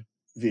supported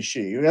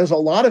Vichy, as a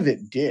lot of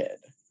it did.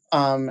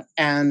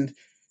 And,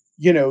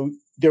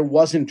 there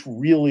wasn't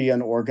really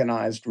an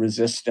organized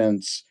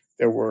resistance.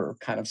 There were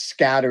kind of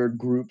scattered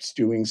groups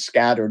doing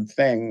scattered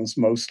things,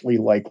 mostly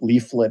like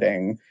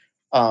leafleting.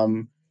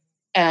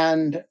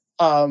 And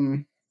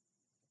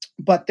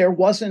but there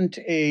wasn't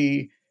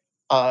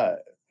there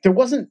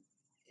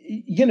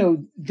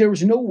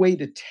was no way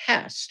to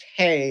test,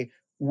 hey,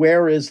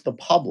 where is the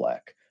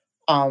public?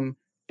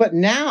 But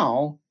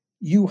now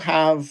you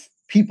have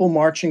people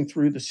marching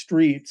through the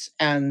streets,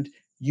 and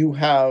you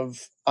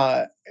have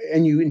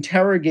and you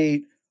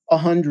interrogate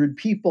 100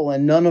 people,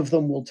 and none of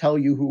them will tell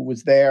you who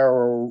was there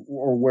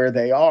or where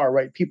they are,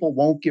 right? People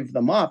won't give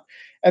them up.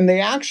 And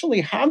they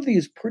actually have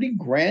these pretty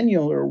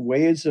granular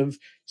ways of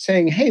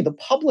saying, hey, the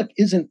public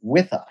isn't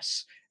with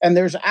us. And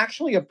there's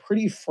actually a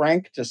pretty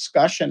frank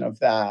discussion of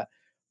that.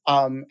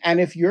 And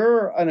if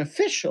you're an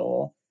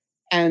official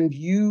and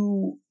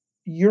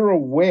you're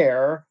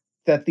aware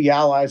that the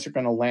Allies are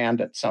going to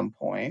land at some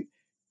point,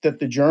 that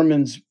the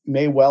Germans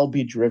may well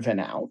be driven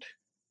out,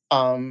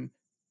 and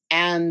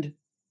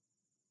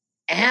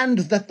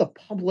that the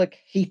public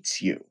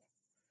hates you,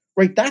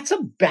 right? That's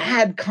a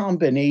bad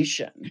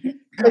combination.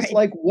 Because, Right.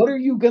 like, what are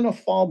you going to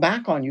fall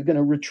back on? You're going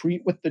to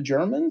retreat with the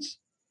Germans?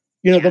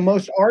 The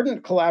most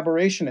ardent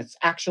collaborationists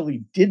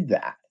actually did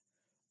that.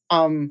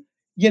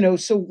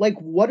 So like,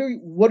 what are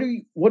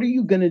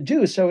you going to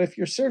do? So if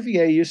you're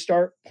Servier, you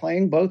start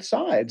playing both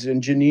sides,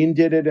 and Janine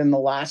did it in the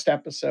last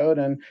episode,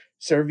 and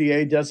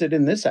Servier does it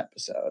in this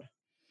episode.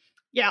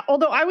 Yeah,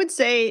 although I would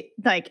say,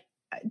 like,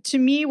 to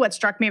me, what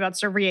struck me about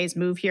Servier's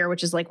move here,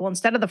 which is like, well,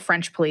 instead of the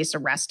French police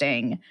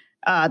arresting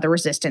the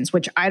resistance,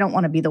 which I don't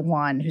want to be the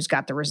one who's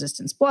got the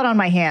resistance blood on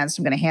my hands, so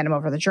I'm going to hand them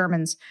over to the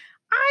Germans.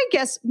 I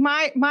guess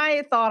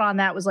my thought on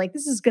that was like,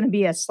 this is going to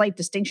be a slight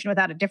distinction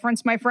without a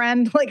difference, my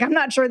friend. Like, I'm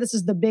not sure this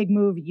is the big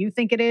move you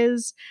think it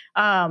is,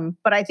 but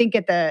I think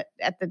at the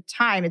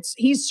time,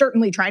 he's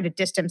certainly trying to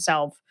distance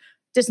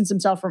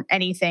himself from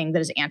anything that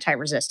is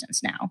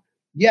anti-resistance now.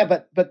 Yeah,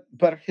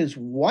 but his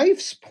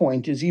wife's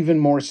point is even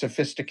more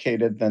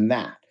sophisticated than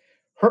that.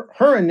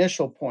 Her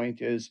initial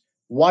point is,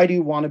 why do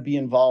you want to be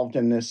involved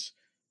in this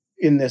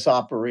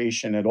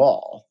operation at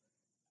all?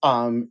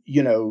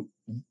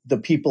 The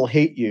people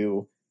hate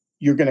you.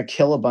 You're going to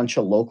kill a bunch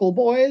of local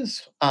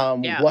boys.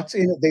 Yeah. What's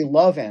in it? They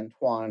love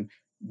Antoine.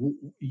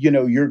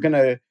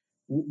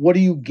 What do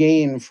you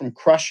gain from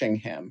crushing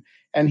him?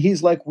 And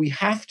he's like, we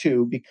have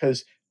to,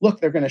 because look,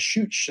 they're going to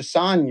shoot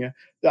Chassagne.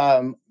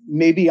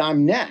 Maybe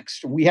I'm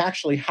next. We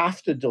actually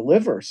have to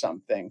deliver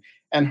something.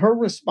 And her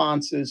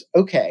response is,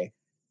 okay,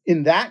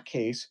 in that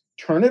case,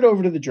 turn it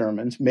over to the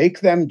Germans, make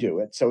them do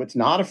it, so it's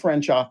not a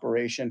French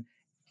operation,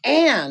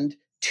 and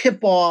tip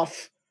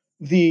off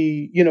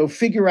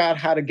figure out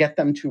how to get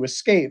them to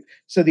escape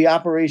so the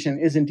operation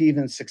isn't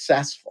even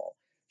successful.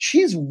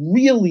 She's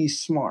really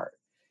smart.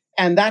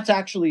 And that's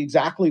actually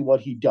exactly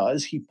what he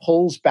does. He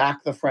pulls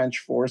back the French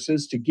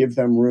forces to give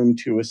them room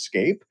to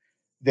escape.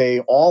 They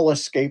all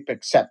escape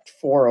except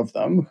 4 of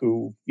them,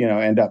 who,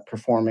 end up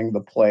performing the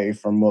play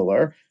for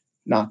Muller.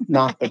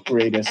 Not the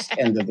greatest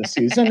end of the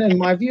season in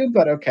my view,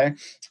 but okay.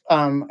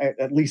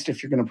 At least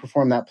if you're going to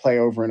perform that play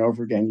over and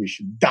over again, you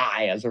should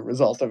die as a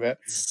result of it.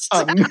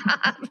 Um,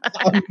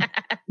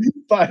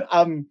 but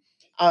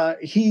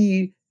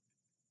he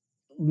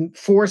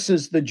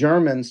forces the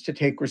Germans to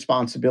take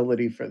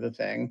responsibility for the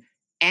thing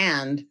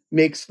and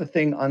makes the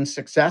thing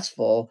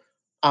unsuccessful.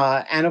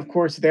 And of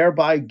course,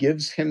 thereby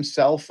gives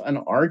himself an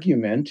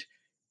argument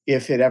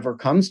if it ever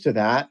comes to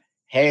that.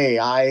 Hey,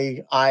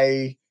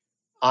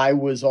 I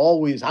was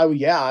always, I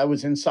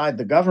was inside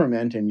the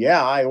government, and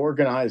yeah, I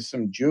organized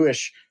some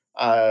Jewish,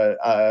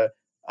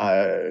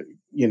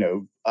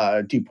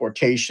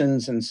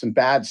 deportations and some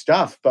bad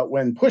stuff. But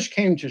when push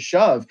came to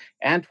shove,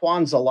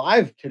 Antoine's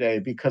alive today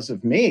because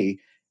of me,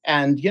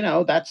 and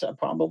that's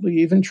probably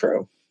even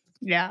true.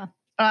 Yeah.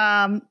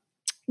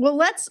 Well,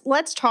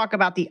 let's talk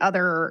about the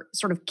other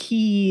sort of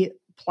key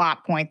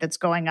plot point that's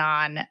going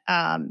on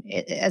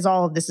as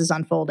all of this is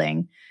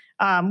unfolding.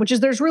 Which is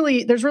there's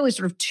really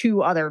sort of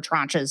two other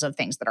tranches of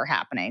things that are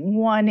happening.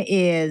 One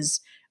is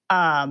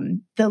the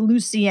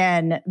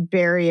Lucien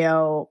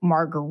Barrios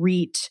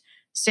Marguerite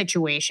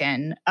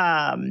situation,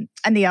 and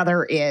the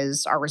other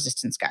is our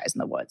resistance guys in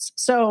the woods.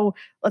 So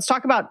let's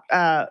talk about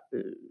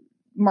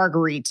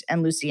Marguerite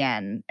and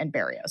Lucien and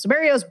Barrios. So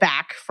Barrios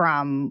back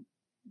from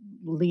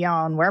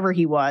Lyon, wherever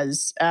he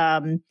was,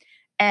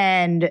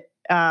 and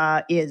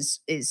is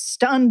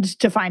stunned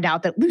to find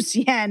out that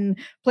Lucien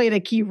played a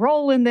key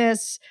role in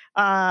this.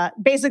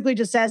 Basically,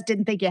 just says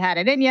didn't think you had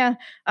it in you,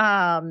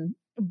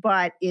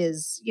 but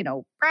is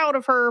proud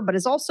of her, but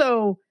is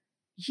also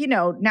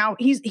now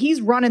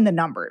he's running the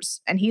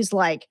numbers, and he's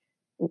like,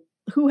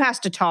 who has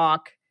to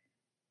talk?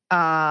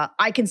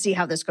 I can see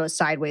how this goes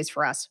sideways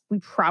for us. We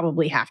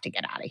probably have to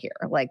get out of here.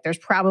 Like, there's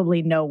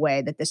probably no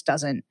way that this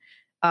doesn't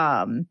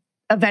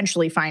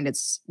eventually find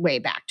its way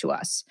back to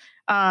us.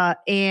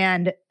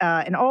 And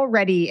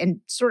already, and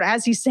sort of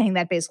as he's saying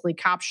that, basically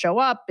cops show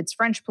up. It's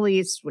French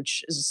police,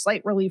 which is a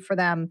slight relief for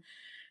them.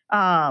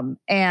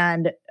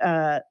 And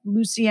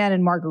Lucien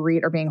and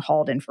Marguerite are being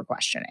hauled in for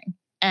questioning.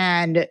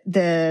 And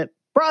the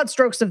broad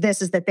strokes of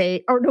this is that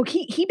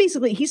he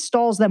basically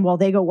stalls them while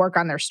they go work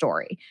on their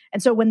story.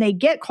 And so when they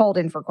get called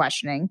in for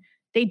questioning,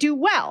 they do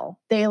well.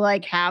 They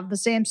have the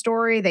same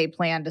story. They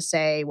plan to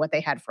say what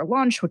they had for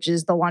lunch, which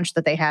is the lunch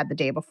that they had the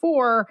day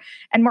before.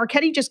 And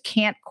Marchetti just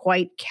can't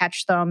quite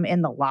catch them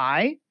in the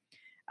lie.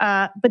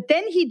 But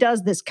then he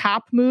does this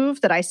cop move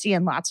that I see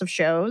in lots of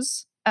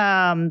shows.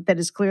 That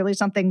is clearly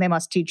something they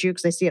must teach you,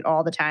 because I see it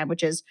all the time,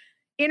 which is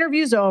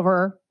interview's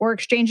over, we're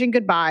exchanging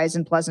goodbyes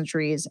and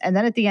pleasantries. And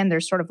then at the end,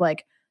 there's sort of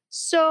like,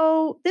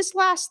 so this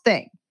last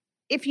thing,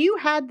 if you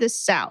had this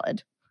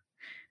salad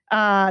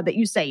that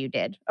you say you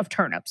did of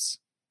turnips,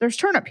 there's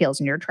turnip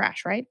peels in your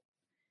trash, right?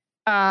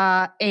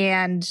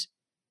 And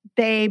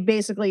they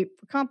basically,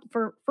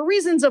 for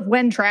reasons of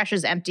when trash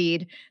is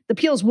emptied, the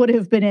peels would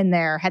have been in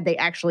there had they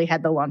actually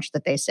had the lunch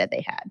that they said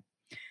they had.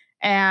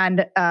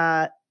 And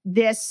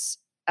this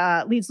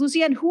leads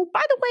Lucien, who,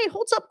 by the way,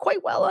 holds up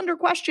quite well under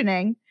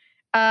questioning.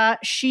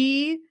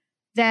 She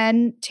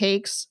then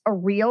takes a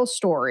real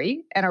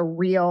story and a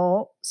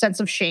real sense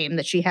of shame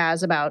that she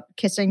has about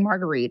kissing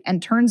Marguerite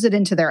and turns it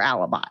into their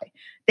alibi.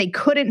 They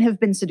couldn't have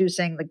been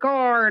seducing the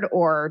guard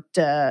or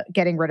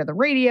getting rid of the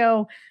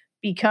radio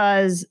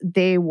because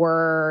they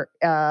were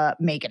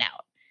making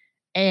out.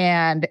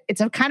 And it's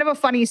a kind of a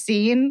funny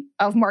scene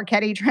of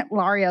Marchetti, Trent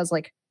Lario's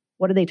like,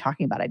 what are they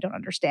talking about? I don't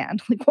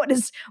understand. Like, what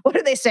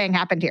are they saying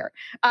happened here?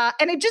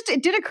 And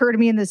it did occur to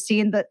me in this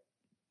scene that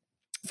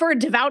for a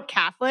devout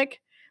Catholic,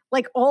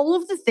 like all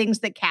of the things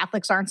that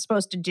Catholics aren't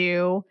supposed to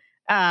do,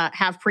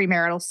 have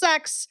premarital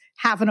sex,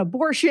 have an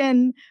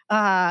abortion,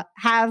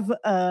 have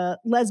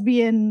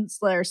lesbian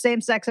or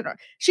same sex.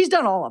 She's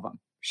done all of them.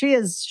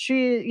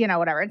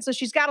 Whatever. And so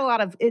she's got a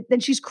lot of it. Then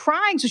she's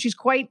crying. So she's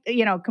quite,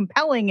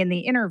 compelling in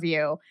the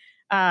interview.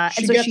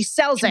 She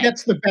sells it. She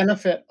gets the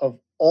benefit of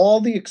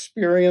all the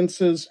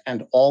experiences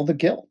and all the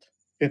guilt.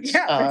 It's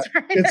right.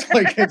 it's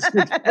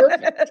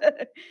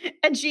perfect.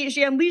 And she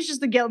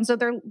unleashes the guilt, and so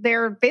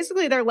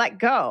they're let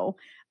go.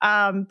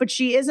 But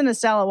she is in a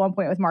cell at one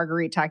point with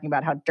Marguerite talking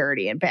about how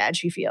dirty and bad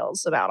she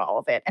feels about all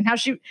of it, and how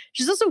she's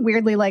also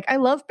weirdly like, I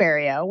love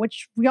Barrios,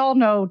 which we all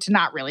know to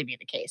not really be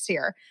the case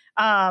here.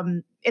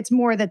 It's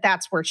more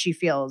that's where she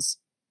feels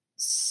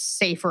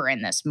safer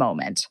in this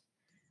moment.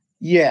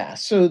 Yeah,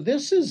 so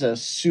this is a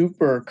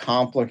super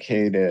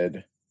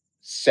complicated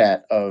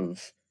set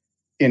of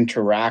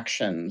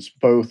interactions,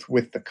 both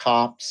with the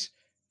cops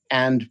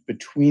and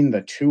between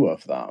the two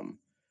of them,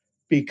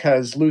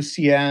 because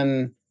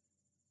Lucien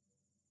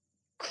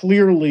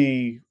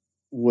clearly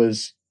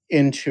was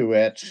into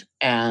it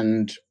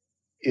and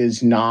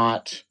is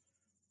not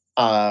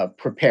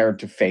prepared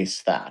to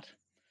face that.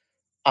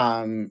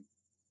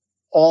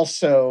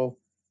 Also,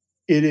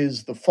 it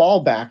is the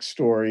fallback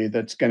story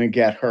that's going to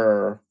get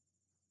her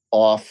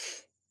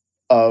off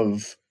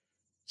of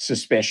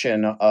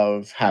suspicion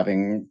of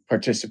having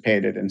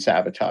participated in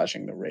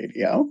sabotaging the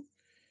radio.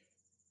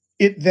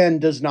 It then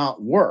does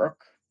not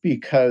work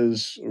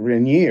because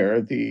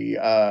Renier,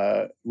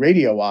 the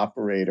radio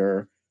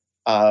operator,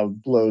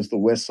 blows the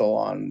whistle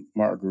on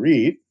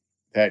Marguerite,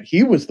 that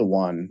he was the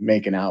one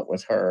making out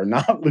with her,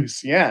 not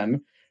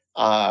Lucienne.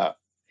 Uh,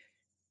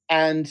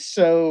 and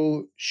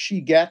so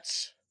she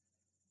gets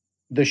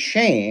the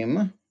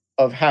shame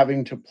of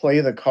having to play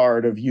the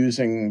card of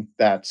using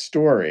that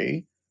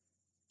story.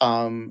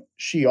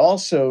 She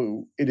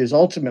also, it is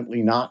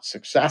ultimately not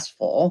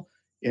successful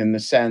in the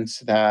sense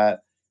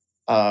that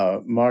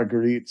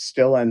Marguerite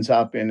still ends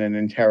up in an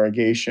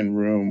interrogation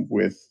room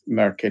with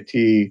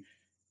Mercati,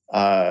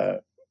 uh,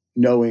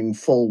 knowing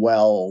full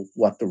well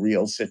what the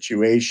real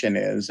situation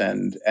is,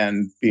 and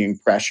being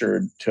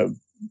pressured to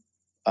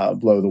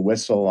blow the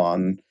whistle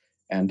on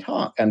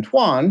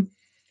Antoine.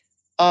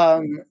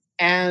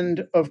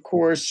 And of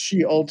course,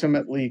 she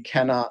ultimately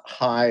cannot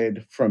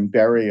hide from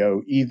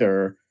Berrio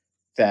either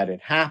that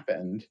it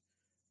happened,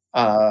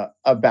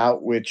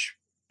 about which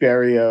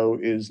Berrio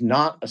is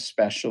not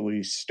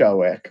especially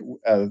stoic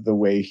the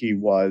way he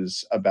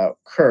was about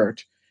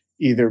Kurt,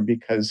 either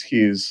because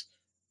he's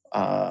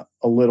a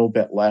little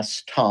bit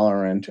less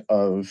tolerant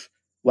of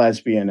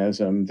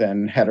lesbianism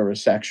than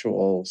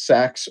heterosexual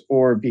sex,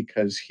 or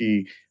because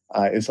he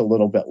is a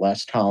little bit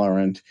less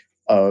tolerant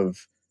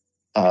of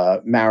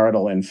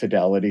marital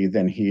infidelity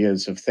than he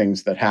is of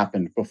things that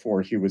happened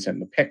before he was in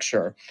the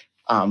picture.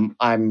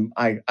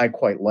 I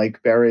quite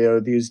like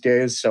Berrio these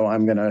days, so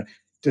I'm going to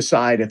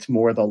decide it's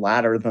more the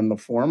latter than the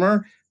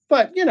former.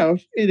 But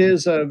it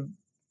is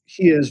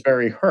he is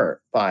very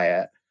hurt by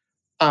it,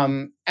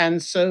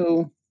 and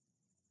so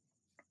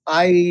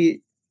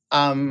I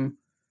um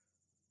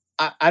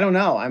I don't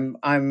know.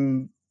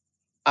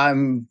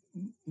 I'm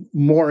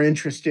more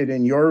interested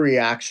in your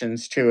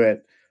reactions to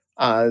it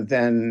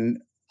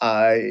than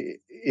uh,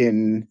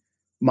 in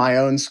my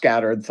own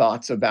scattered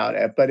thoughts about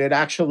it. But it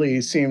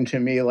actually seemed to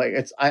me like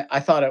I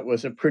thought it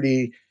was a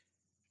pretty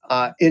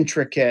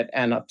intricate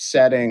and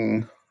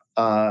upsetting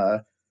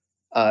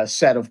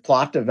set of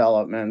plot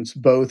developments,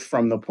 both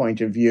from the point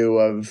of view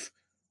of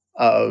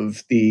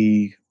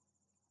the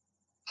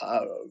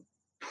uh,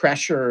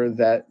 pressure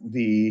that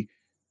the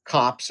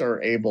cops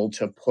are able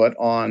to put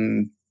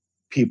on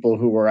people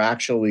who are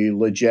actually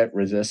legit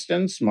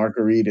resistance.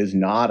 Marguerite is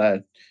not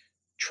a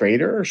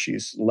traitor.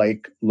 She's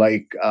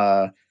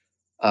uh,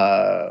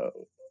 uh,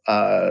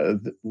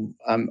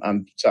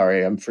 I'm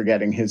sorry, I'm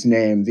forgetting his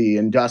name. The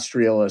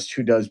industrialist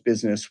who does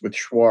business with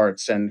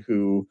Schwartz and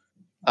who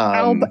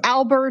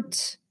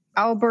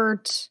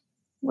Albert.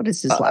 What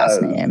is his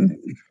last uh,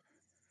 name?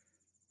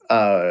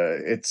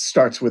 It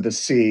starts with a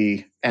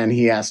C, and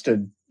he has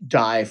to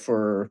die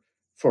for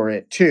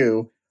it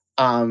too.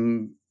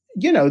 Um,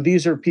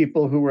 these are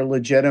people who were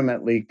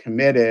legitimately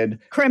committed.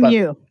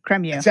 Cremieux.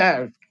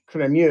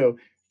 Cremieux,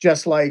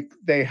 just like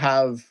they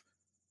have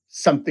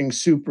something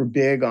super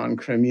big on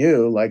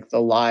Cremieux, like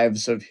the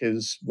lives of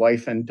his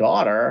wife and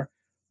daughter.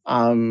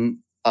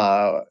 Um,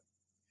 uh,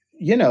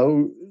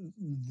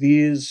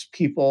 these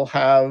people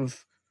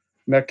have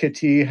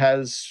Mercati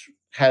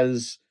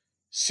has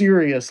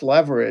serious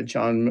leverage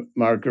on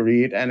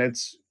Marguerite, and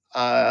it's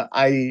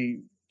I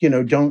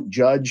don't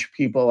judge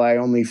people. I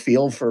only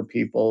feel for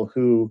people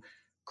who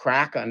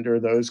crack under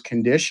those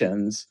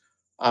conditions,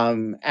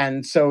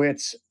 and so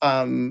it's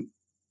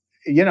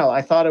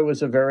I thought it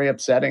was a very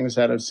upsetting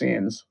set of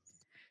scenes.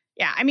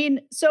 Yeah, I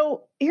mean,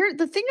 so here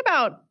the thing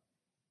about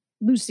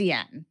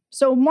Lucienne.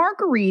 So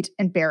Marguerite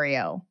and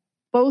Berrio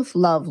both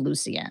love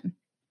Lucienne.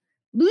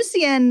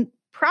 Lucienne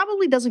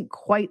probably doesn't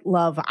quite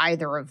love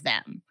either of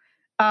them.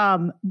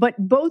 But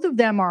both of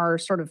them are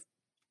sort of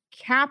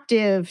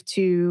captive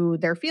to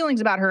their feelings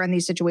about her in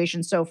these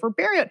situations. So for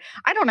Berrio,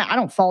 I don't know. I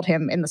don't fault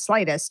him in the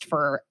slightest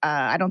for,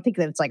 I don't think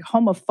that it's like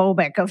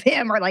homophobic of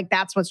him or like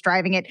that's what's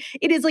driving it.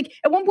 It is like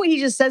at one point he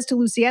just says to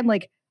Lucienne,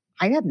 like,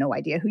 I have no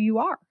idea who you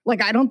are.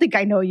 Like, I don't think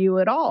I know you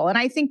at all. And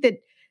I think that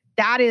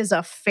that is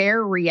a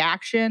fair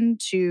reaction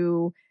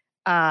to,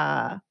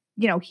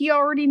 he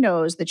already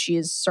knows that she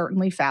is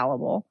certainly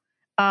fallible.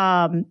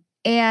 Um,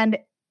 and,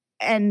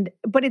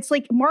 but it's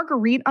like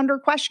Marguerite under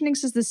questioning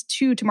says this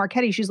too to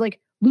Marchetti. She's like,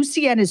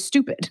 Lucienne is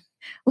stupid.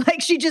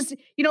 Like she just,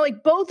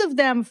 like both of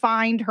them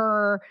find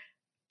her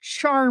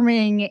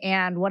charming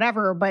and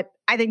whatever, but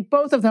I think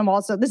both of them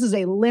also, this is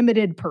a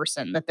limited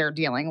person that they're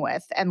dealing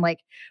with. And like,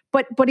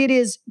 but it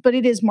is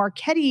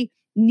Marchetti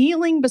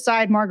kneeling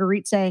beside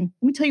Marguerite saying,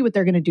 let me tell you what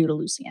they're going to do to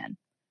Lucienne.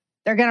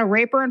 They're going to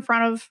rape her in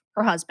front of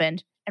her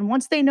husband. And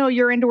once they know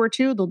you're into her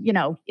too,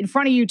 they'll, in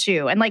front of you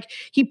too. And like,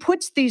 he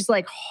puts these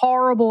like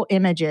horrible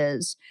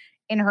images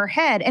in her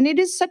head. And it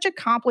is such a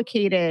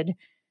complicated,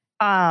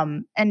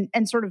 and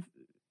sort of,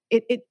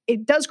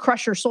 it does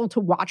crush your soul to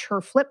watch her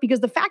flip, because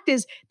the fact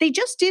is they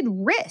just did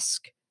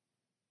risk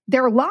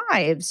their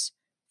lives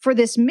for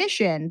this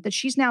mission that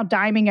she's now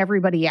diming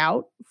everybody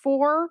out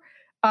for.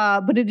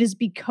 But it is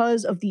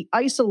because of the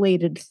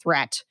isolated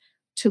threat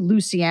to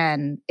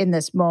Lucienne in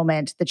this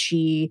moment that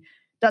she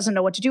doesn't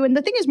know what to do. And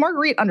the thing is,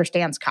 Marguerite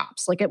understands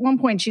cops. Like at one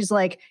point she's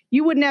like,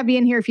 you wouldn't have me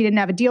in here if you didn't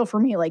have a deal for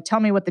me. Like, tell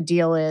me what the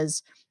deal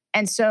is.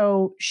 And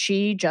so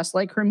she, just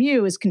like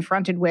Cremieux, is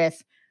confronted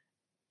with,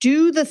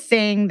 do the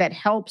thing that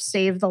helps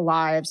save the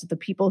lives of the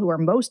people who are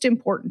most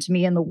important to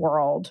me in the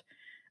world.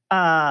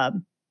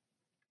 And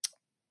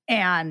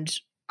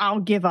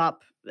I'll give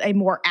up a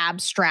more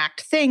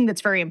abstract thing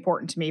that's very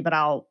important to me, but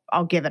I'll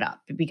give it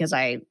up because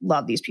I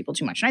love these people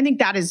too much. And I think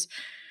that is,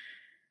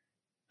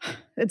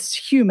 it's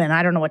human.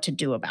 I don't know what to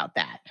do about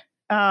that.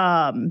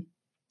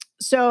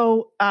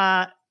 So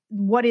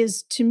what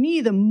is to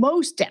me the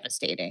most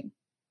devastating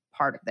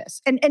part of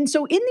this, and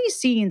so in these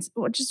scenes,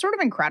 which is sort of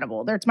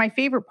incredible, it's my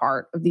favorite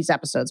part of these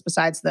episodes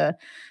besides the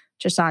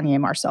Chassagne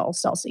and Marcel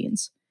cell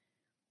scenes,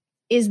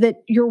 is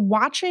that you're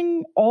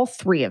watching all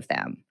three of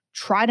them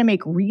try to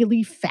make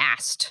really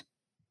fast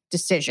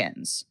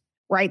decisions,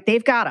 right?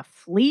 They've got to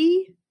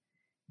flee.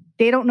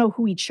 They don't know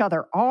who each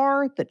other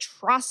are. The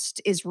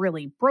trust is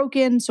really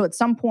broken. So at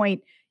some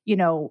point,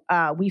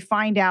 we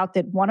find out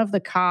that one of the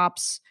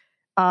cops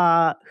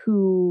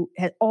who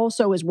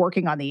also is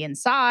working on the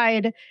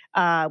inside,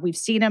 we've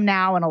seen him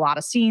now in a lot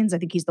of scenes. I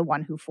think he's the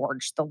one who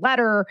forged the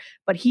letter,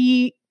 but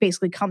he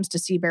basically comes to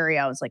see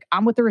Barrio and is like,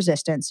 I'm with the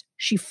resistance.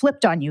 She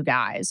flipped on you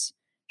guys.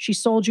 She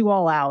sold you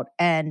all out.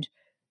 And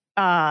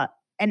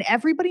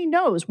everybody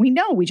knows, we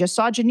just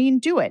saw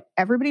Janine do it.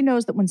 Everybody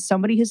knows that when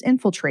somebody has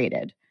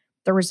infiltrated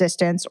the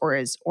resistance or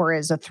is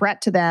a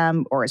threat to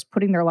them or is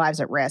putting their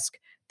lives at risk,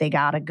 they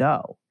gotta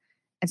go.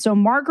 And so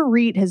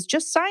Marguerite has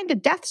just signed a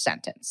death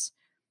sentence.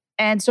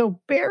 And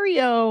so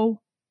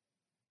Barrio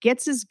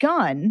gets his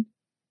gun.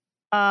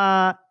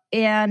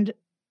 And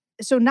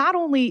so not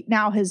only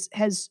now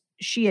has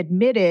she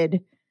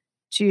admitted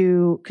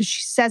to, because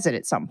she says it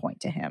at some point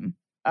to him,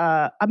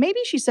 maybe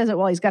she says it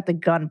while he's got the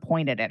gun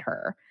pointed at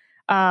her,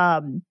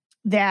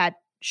 that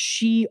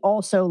she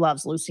also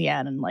loves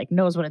Lucienne and like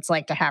knows what it's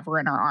like to have her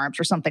in her arms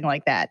or something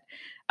like that.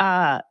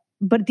 But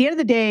at the end of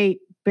the day,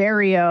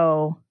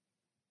 Barrio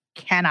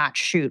cannot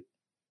shoot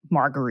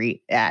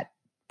Marguerite at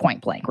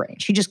point blank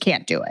range. He just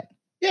can't do it.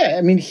 Yeah,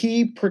 I mean,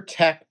 she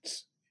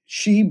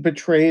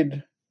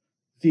betrayed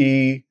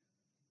the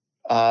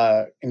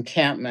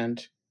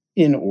encampment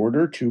in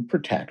order to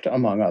protect,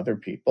 among other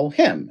people,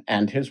 him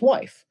and his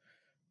wife.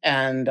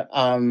 And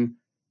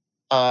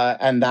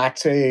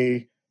that's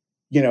a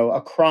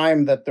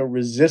crime that the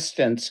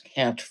resistance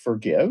can't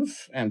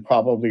forgive, and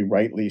probably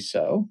rightly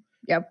so.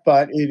 Yep.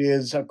 But it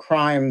is a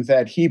crime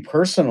that he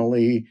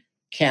personally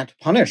can't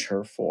punish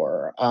her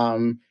for.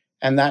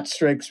 And that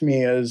strikes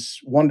me as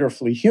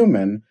wonderfully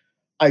human.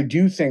 I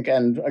do think,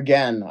 and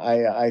again,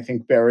 I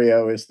think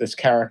Barrio is this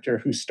character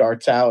who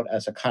starts out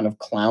as a kind of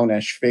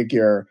clownish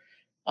figure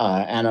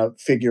and a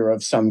figure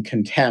of some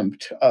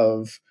contempt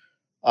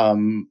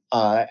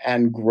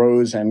and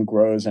grows and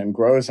grows and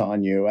grows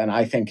on you. And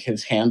I think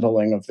his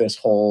handling of this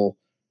whole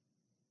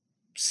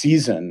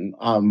season,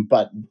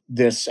 but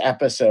this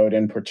episode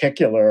in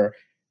particular,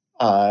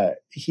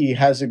 he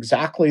has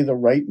exactly the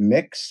right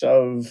mix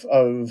of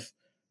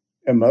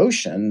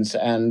emotions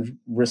and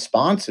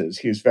responses.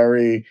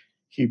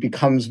 He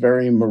becomes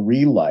very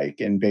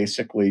Marie-like in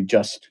basically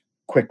just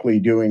quickly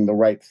doing the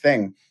right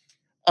thing.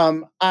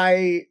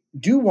 I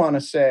do want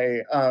to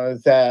say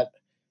that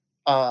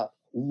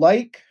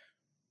like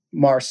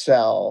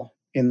Marcel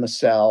in the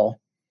cell,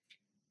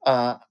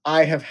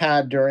 I have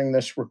had during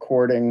this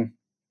recording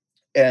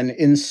an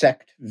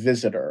insect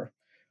visitor,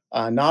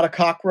 not a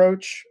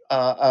cockroach,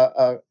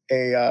 a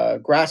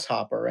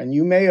grasshopper. And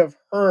you may have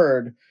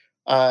heard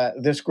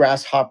this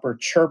grasshopper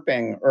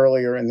chirping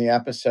earlier in the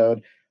episode.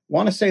 I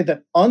want to say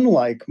that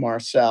unlike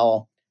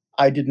Marcel,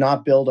 I did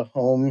not build a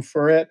home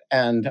for it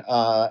and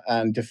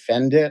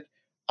defend it.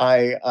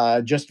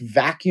 I just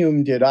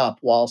vacuumed it up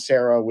while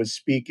Sarah was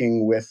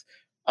speaking with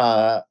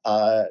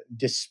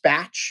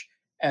dispatch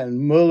and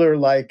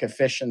Mueller-like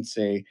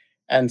efficiency.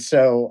 And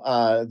so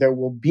there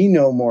will be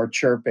no more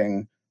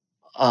chirping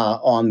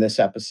on this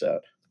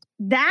episode.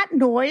 That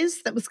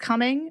noise that was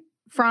coming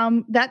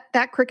from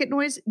that cricket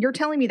noise, you're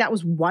telling me that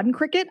was one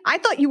cricket? I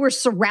thought you were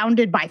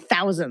surrounded by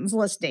thousands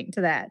listening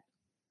to that.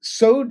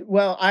 So,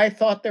 well, I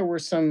thought there were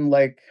some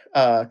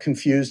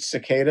confused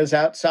cicadas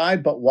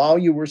outside, but while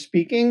you were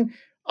speaking,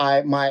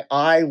 my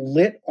eye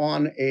lit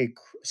on a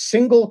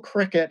single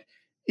cricket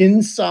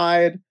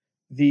inside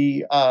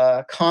the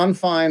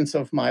confines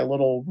of my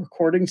little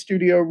recording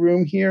studio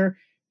room here.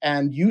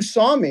 And you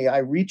saw me. I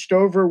reached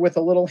over with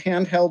a little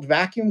handheld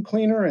vacuum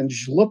cleaner and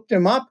looked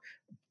him up.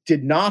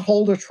 Did not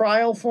hold a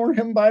trial for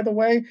him, by the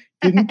way.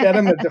 Didn't get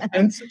him a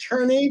defense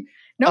attorney.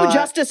 No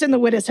justice in the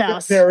Wittes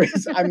house. There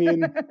is. I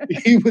mean,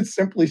 he was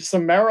simply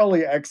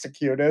summarily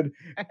executed,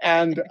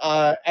 and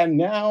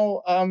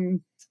now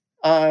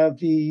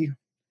the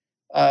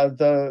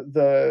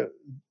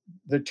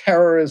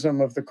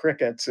terrorism of the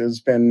crickets has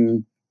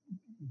been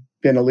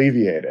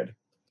alleviated.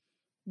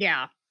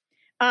 Yeah.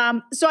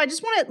 So I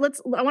just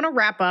want to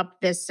wrap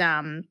up this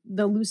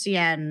the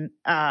Lucienne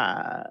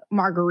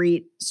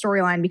Marguerite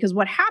storyline, because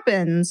what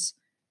happens,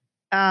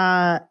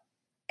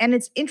 and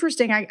it's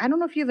interesting. I don't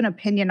know if you have an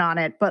opinion on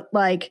it, but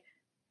like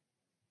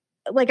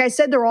I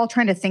said, they're all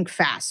trying to think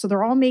fast, so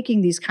they're all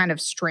making these kind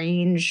of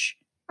strange,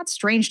 not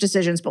strange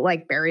decisions, but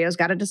like Barrio's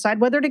got to decide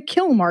whether to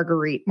kill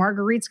Marguerite.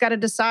 Marguerite's got to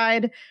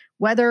decide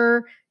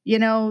whether,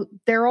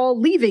 they're all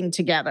leaving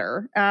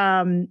together.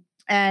 And,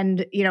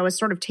 is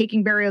sort of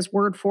taking Barrio's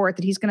word for it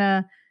that he's going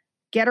to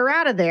get her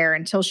out of there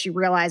until she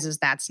realizes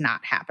that's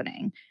not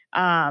happening.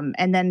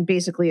 And then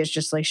basically it's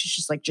just like, she's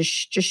just like,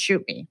 just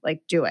shoot me,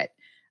 like do it.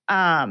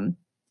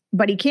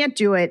 But he can't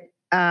do it.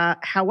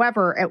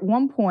 However, at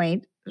one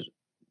point,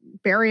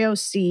 Barrio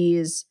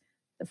sees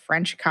the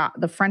French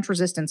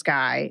resistance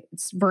guy,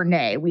 it's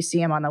Vernet. We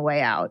see him on the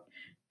way out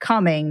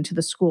coming to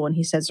the school, and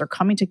he says they're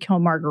coming to kill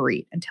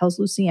Marguerite, and tells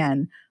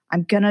Lucienne,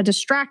 I'm going to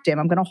distract him.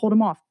 I'm going to hold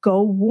him off.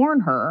 Go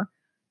warn her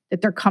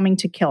that they're coming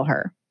to kill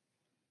her.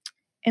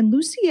 And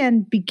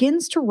Lucienne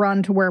begins to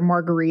run to where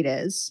Marguerite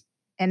is.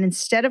 And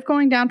instead of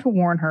going down to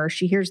warn her,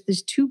 she hears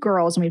these two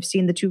girls, and we've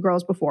seen the two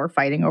girls before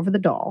fighting over the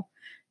doll.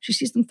 She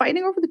sees them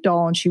fighting over the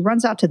doll, and she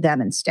runs out to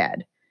them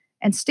instead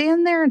and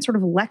stand there and sort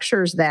of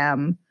lectures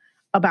them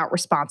about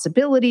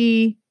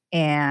responsibility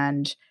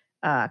and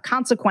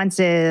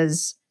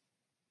consequences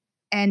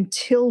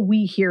until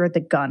we hear the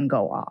gun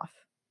go off.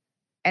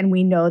 And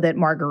we know that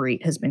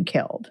Marguerite has been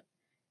killed.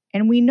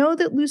 And we know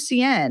that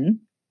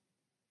Lucienne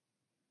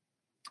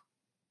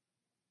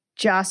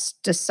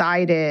just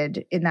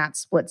decided in that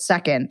split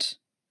second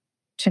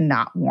to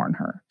not warn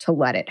her, to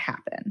let it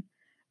happen.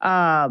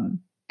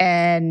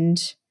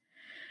 And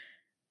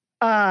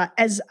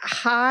as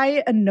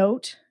high a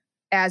note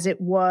as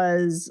it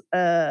was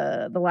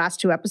the last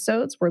two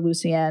episodes where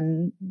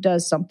Lucienne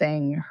does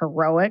something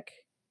heroic,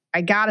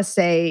 I gotta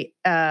say,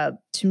 to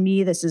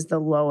me, this is the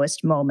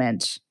lowest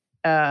moment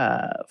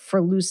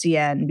for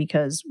Lucienne,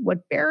 because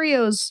what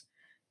Barrios,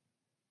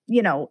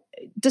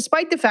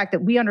 despite the fact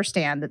that we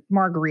understand that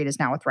Marguerite is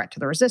now a threat to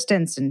the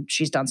resistance and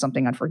she's done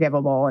something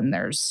unforgivable and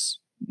there's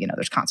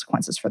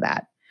consequences for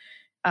that.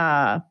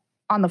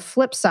 On the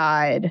flip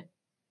side,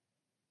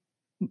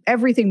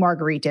 everything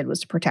Marguerite did was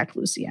to protect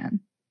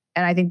Lucienne.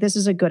 And I think this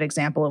is a good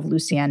example of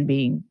Lucienne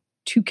being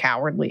too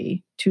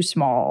cowardly, too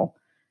small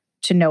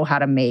to know how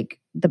to make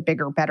the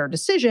bigger, better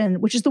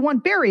decision, which is the one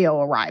Barrio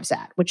arrives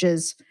at, which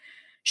is,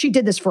 she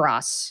did this for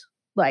us.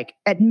 Like,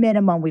 at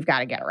minimum, we've got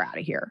to get her out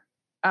of here.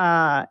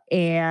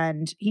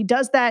 And he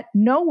does that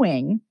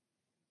knowing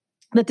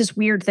that this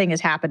weird thing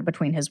has happened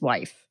between his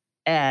wife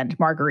and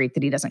Marguerite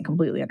that he doesn't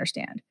completely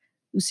understand.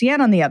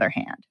 Lucienne, on the other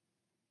hand,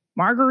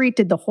 Marguerite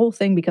did the whole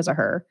thing because of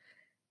her,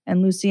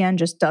 and Lucienne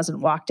just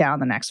doesn't walk down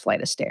the next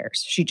flight of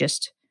stairs. She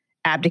just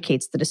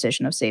abdicates the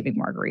decision of saving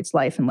Marguerite's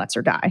life and lets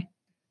her die.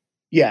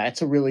 Yeah,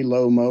 it's a really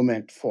low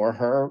moment for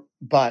her,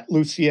 but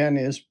Lucienne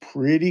is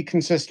pretty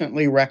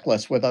consistently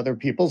reckless with other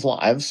people's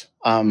lives.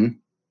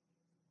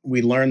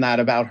 We learn that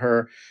about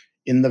her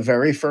in the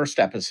very first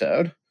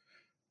episode.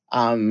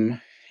 And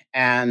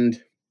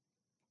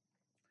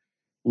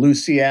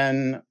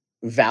Lucienne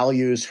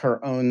values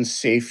her own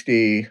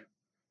safety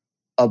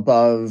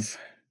above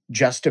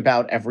just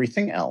about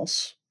everything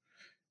else.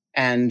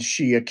 And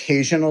she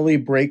occasionally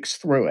breaks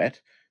through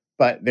it,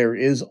 but there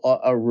is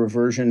a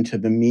reversion to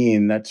the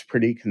mean that's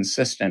pretty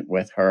consistent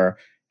with her.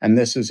 And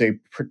this is a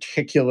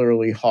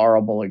particularly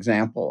horrible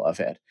example of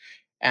it.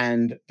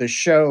 And the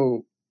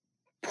show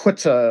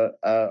puts a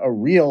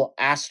real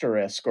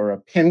asterisk or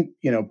a pin,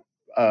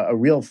 a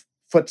real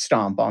foot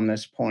stomp on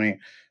this point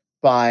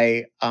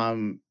by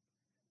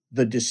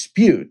the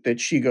dispute that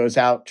she goes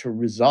out to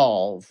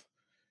resolve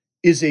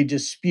is a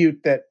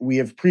dispute that we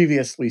have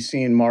previously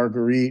seen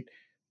Marguerite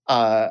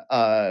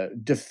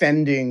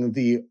defending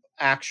the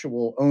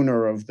actual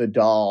owner of the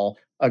doll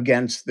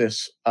against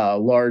this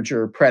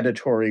larger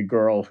predatory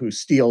girl who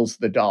steals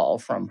the doll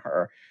from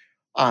her.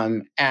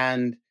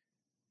 And,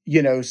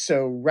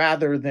 so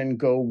rather than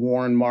go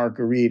warn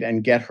Marguerite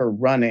and get her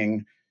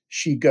running,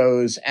 she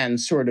goes and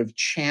sort of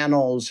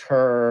channels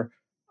her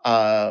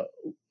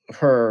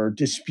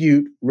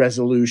dispute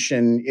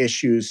resolution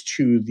issues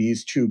to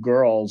these two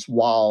girls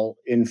while,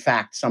 in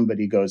fact,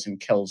 somebody goes and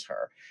kills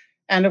her.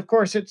 And of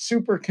course, it's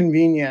super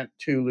convenient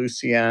to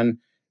Lucienne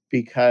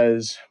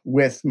because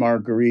with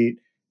Marguerite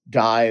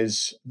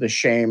dies the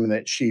shame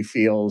that she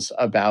feels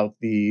about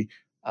the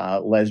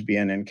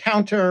lesbian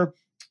encounter.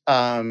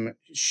 I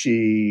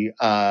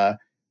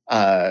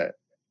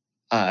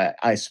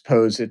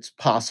suppose it's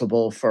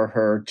possible for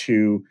her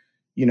to,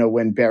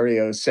 when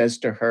Barrio says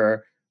to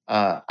her,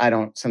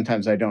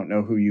 sometimes I don't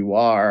know who you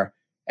are,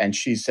 and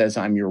she says,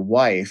 I'm your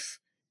wife,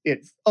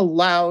 it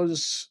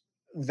allows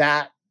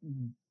that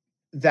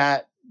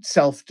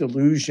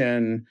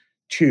self-delusion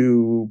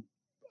to,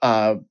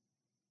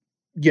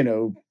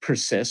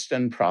 persist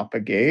and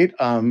propagate.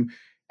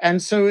 And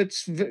so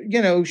it's,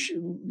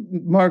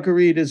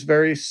 Marguerite is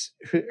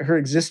her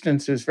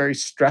existence is very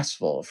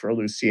stressful for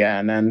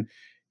Lucienne. And,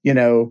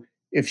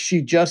 if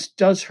she just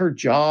does her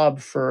job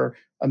for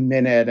a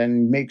minute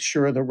and makes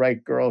sure the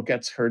right girl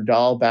gets her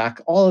doll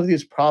back, all of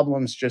these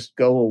problems just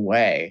go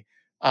away.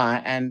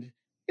 And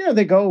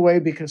they go away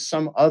because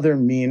some other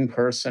mean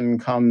person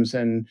comes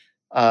and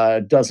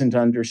doesn't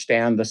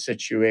understand the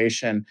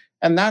situation.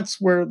 And that's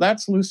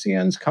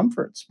Lucienne's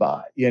comfort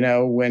spot,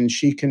 when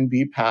she can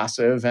be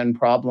passive and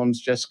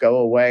problems just go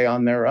away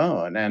on their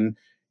own. And,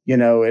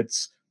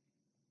 it's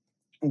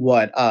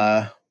what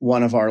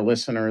one of our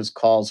listeners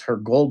calls her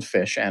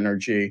goldfish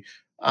energy.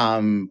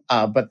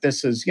 But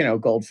this is,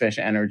 goldfish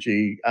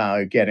energy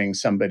getting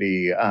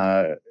somebody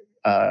and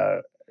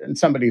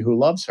somebody who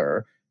loves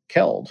her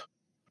killed.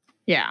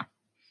 Yeah.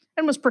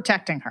 And was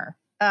protecting her.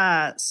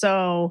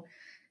 So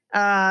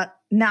not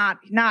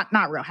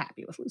real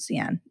happy with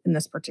Lucienne in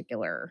this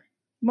particular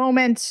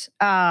moment.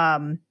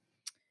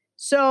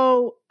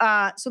 So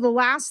the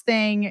last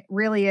thing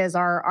really is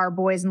our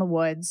boys in the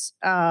woods.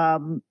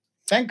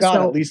 Thank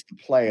God, at least the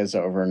play is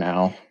over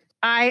now.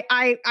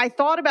 I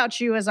thought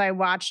about you as I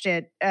watched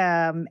it,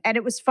 and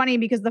it was funny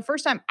because the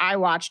first time I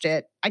watched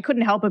it, I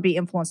couldn't help but be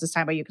influenced this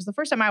time by you, because the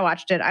first time I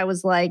watched it, I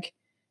was like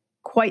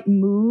quite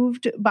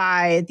moved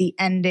by the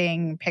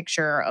ending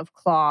picture of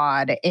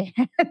Claude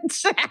and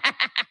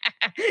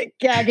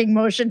gagging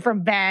motion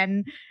from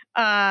Ben.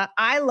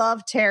 I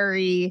love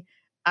Terry.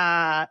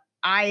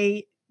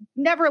 I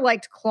never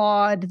liked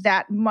Claude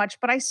that much,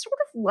 but I sort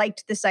of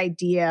liked this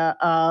idea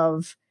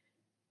of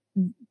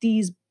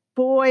these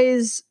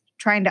boys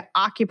trying to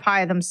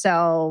occupy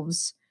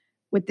themselves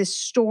with this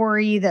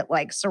story that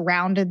like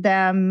surrounded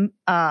them.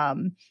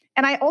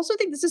 And I also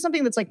think this is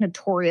something that's like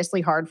notoriously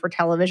hard for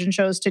television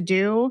shows to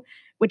do,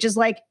 which is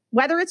like,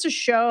 whether it's a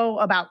show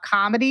about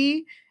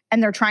comedy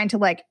and they're trying to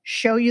like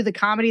show you the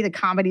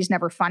comedy's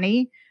never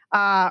funny.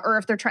 Or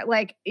if they're trying,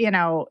 like,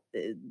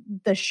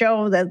 the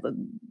show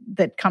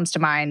that comes to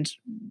mind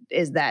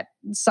is that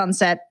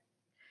Sunset.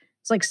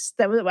 It's like,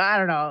 I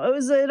don't know. It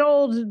was an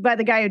old, by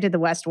the guy who did The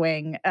West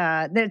Wing.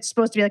 That's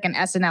supposed to be like an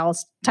SNL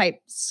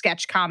type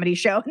sketch comedy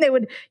show. And they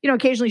would,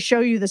 occasionally show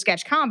you the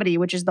sketch comedy,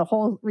 which is the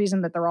whole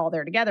reason that they're all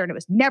there together. And it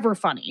was never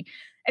funny.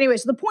 Anyway,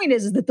 so the point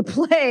is that the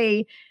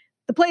play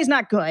is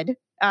not good.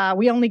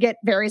 We only get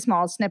very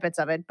small snippets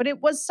of it, but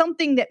it was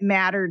something that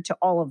mattered to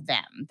all of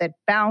them, that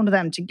bound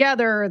them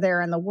together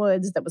there in the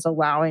woods, that was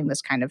allowing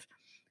this kind of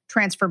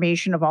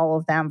transformation of all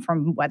of them,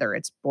 from whether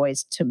it's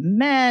boys to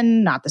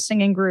men, not the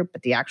singing group,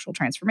 but the actual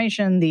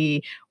transformation,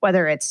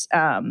 whether it's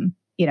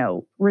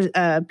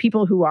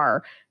people who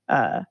are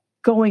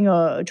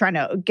trying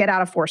to get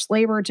out of forced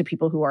labor, to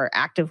people who are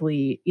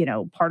actively,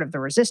 part of the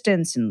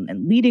resistance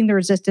and leading the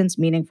resistance,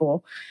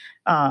 meaningful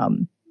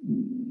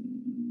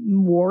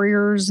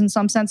warriors in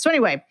some sense. So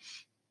anyway,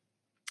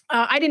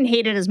 I didn't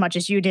hate it as much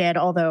as you did,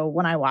 although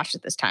when I watched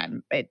it this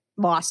time, it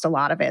lost a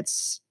lot of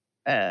its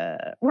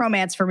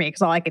romance for me,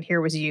 because all I could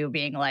hear was you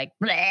being like,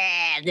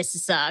 this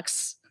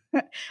sucks.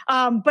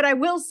 But I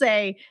will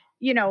say,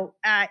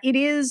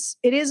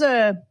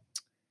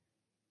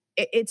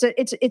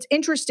 it's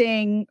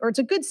interesting, or it's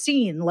a good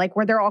scene, like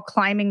where they're all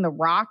climbing the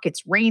rock.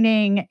 It's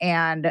raining,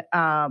 and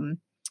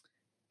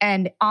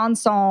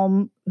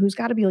Anselm, who's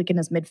got to be like in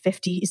his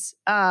mid-50s,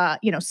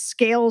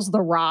 scales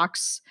the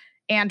rocks.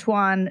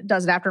 Antoine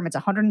does it after him. It's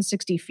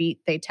 160 feet,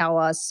 they tell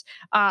us.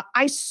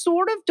 I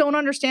sort of don't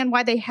understand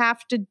why they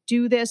have to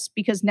do this,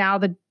 because now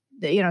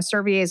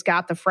Servier's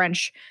got the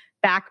French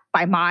back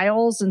by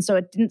miles. And so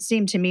it didn't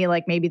seem to me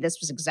like maybe this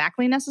was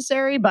exactly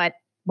necessary, but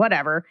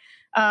whatever.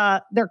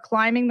 They're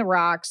climbing the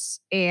rocks,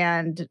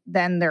 and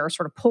then they're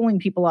sort of pulling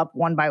people up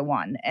one by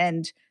one.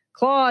 And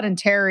Claude and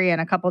Terry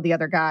and a couple of the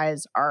other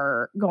guys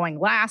are going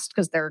last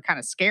because they're kind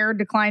of scared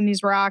to climb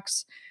these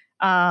rocks.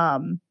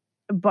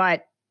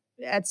 But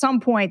at some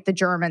point, the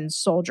German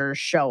soldiers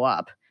show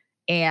up,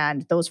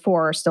 and those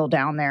four are still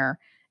down there.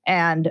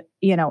 And,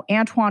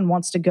 Antoine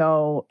wants to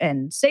go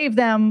and save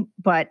them,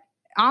 but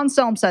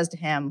Anselm says to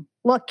him,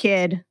 look,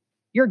 kid,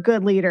 you're a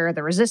good leader.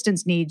 The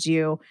resistance needs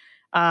you.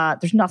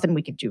 There's nothing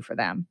we can do for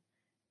them.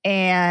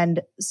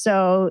 And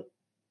so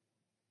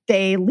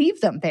they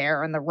leave them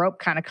there, and the rope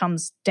kind of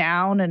comes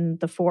down, and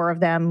the four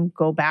of them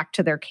go back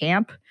to their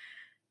camp.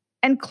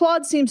 And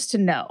Claude seems to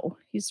know.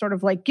 He's sort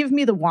of like, give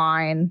me the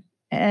wine.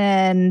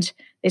 And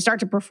they start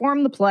to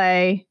perform the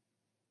play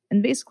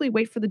and basically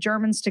wait for the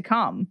Germans to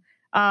come.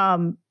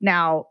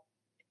 Now,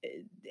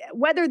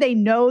 whether they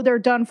know they're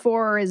done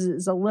for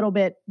is a little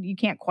bit, you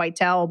can't quite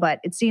tell,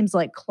 but it seems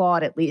like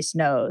Claude at least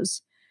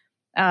knows.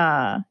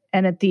 And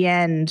at the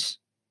end,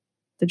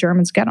 the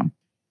Germans get them.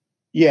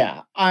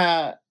 Yeah.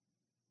 I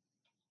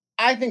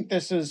think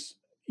this is,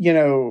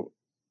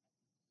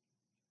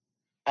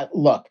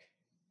 look,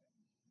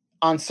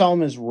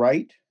 Anselm is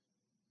right.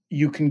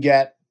 You can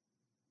get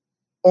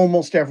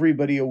almost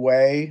everybody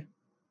away.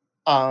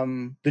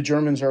 The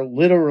Germans are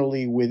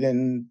literally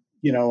within,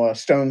 a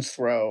stone's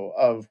throw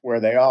of where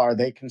they are.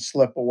 They can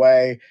slip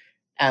away,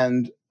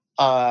 and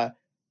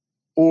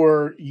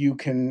or you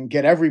can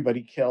get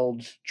everybody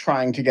killed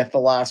trying to get the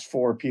last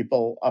four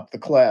people up the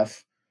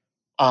cliff.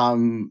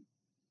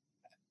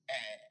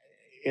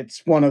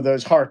 It's one of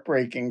those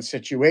heartbreaking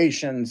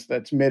situations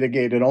that's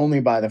mitigated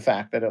only by the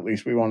fact that at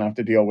least we won't have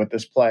to deal with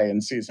this play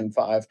in season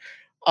 5.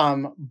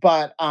 And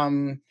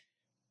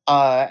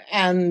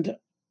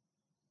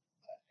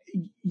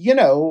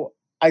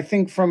I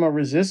think from a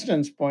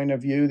resistance point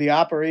of view, the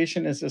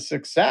operation is a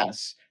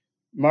success.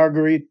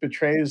 Marguerite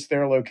betrays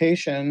their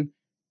location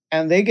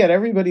and they get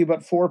everybody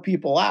but 4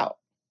 people out.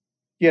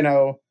 You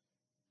know,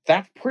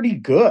 that's pretty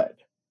good.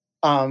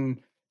 Um,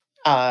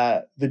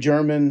 the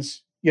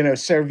Germans,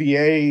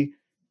 Servier's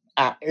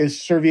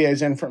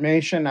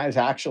information is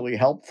actually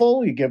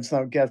helpful. He gets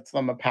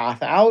them a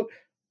path out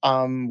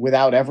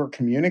without ever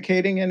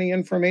communicating any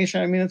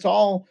information. I mean, it's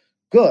all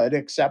good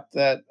except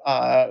that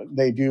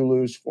they do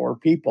lose 4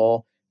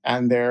 people,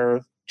 and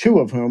they're 2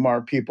 of whom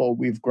are people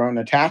we've grown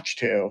attached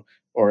to,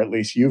 or at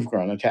least you've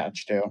grown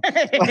attached to.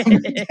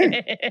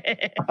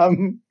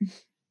 um,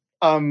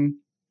 um,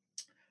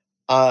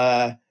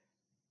 uh,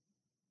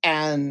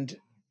 and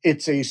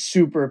it's a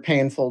super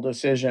painful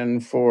decision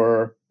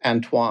for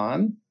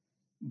Antoine,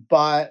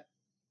 but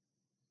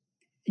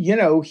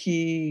he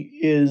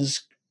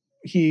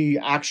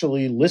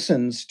actually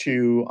listens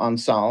to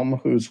Anselm,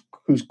 who's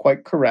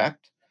quite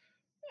correct,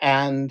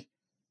 and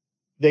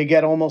they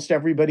get almost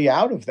everybody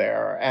out of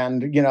there.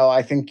 And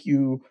I think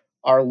you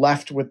are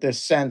left with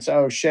this sense,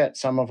 oh shit,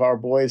 some of our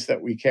boys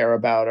that we care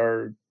about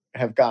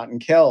have gotten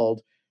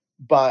killed.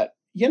 But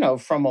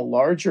from a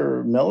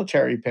larger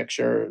military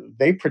picture,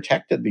 they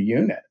protected the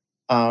unit.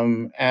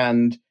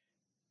 And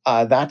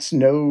that's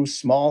no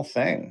small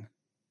thing.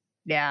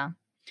 Yeah.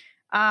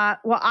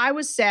 Well, I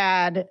was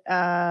sad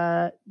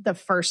the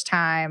first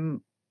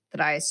time that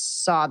I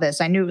saw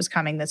this. I knew it was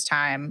coming this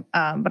time,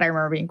 but I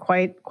remember being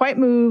quite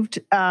moved.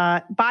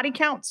 Body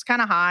count's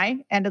kind of high,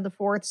 end of the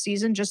 4th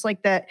season, just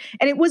like that.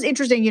 And it was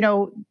interesting,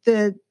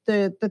 the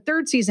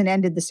 3rd season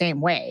ended the same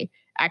way,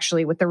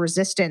 actually, with the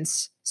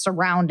resistance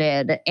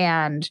surrounded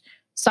and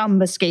some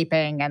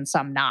escaping and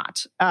some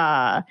not.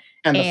 And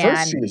the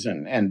first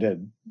season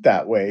ended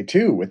that way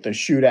too, with the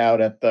shootout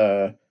at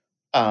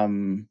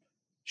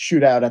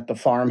the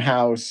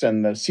farmhouse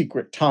and the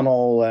secret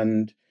tunnel,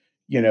 and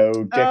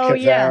Dick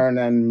Cavern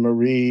and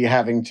Marie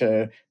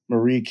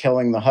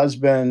killing the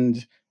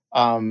husband. There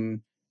are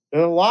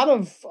a lot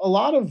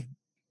of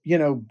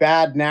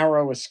bad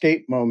narrow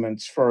escape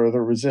moments for the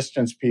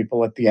resistance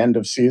people at the end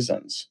of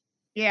seasons.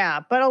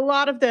 Yeah,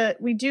 but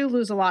we do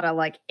lose a lot of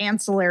like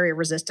ancillary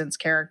resistance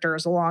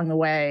characters along the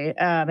way.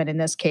 And in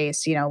this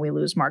case, we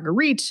lose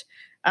Marguerite.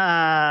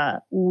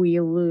 We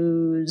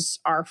lose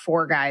our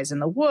 4 guys in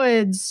the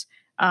woods.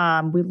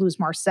 We lose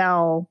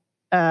Marcel.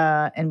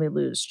 And we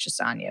lose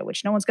Chisanya,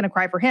 which no one's going to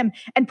cry for him.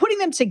 And putting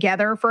them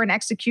together for an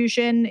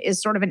execution is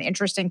sort of an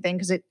interesting thing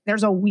because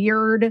there's a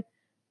weird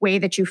way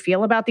that you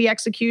feel about the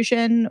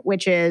execution,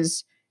 which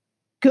is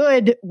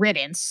good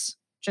riddance,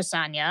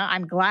 Chisanya.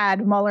 I'm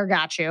glad Mueller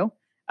got you.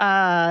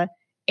 And,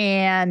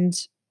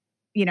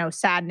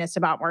 sadness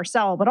about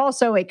Marcel, but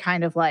also it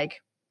kind of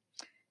like,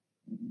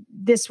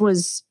 this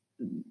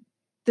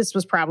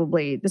is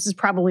probably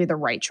the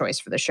right choice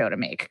for the show to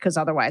make, because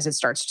otherwise it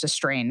starts to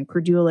strain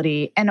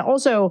credulity. And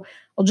also,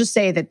 I'll just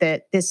say that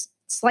this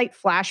slight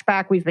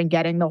flashback we've been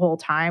getting the whole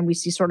time, we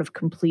see sort of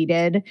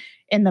completed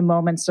in the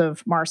moments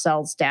of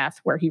Marcel's death,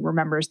 where he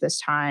remembers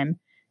this time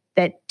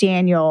that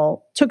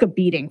Daniel took a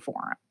beating for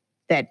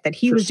him, that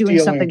he was doing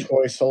something.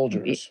 Toy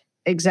soldiers.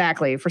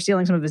 Exactly, for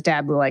stealing some of his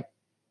dad like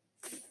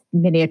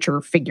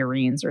miniature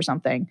figurines or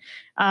something.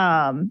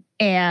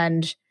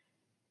 And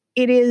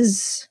it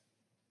is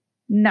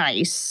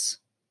nice.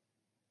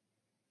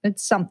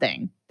 It's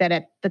something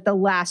that the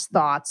last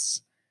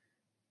thoughts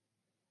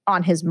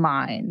on his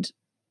mind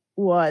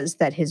was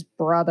that his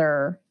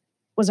brother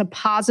was a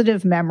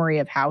positive memory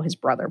of how his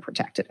brother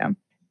protected him.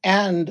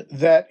 And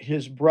that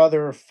his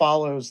brother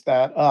follows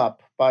that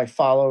up by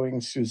following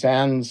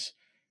Suzanne's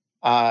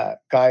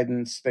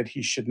guidance that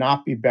he should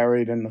not be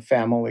buried in the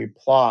family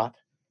plot,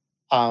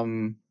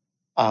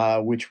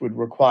 which would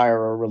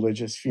require a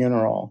religious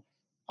funeral,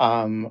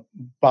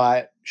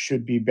 but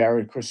should be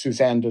buried, because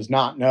Suzanne does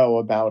not know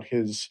about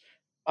his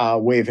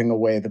waving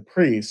away the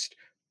priest,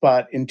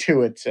 but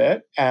intuits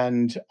it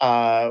and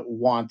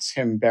wants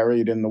him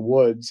buried in the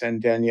woods.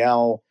 And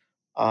Danielle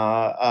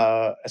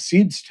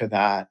accedes to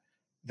that,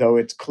 though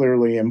it's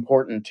clearly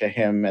important to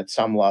him at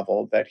some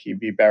level that he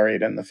be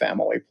buried in the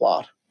family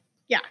plot.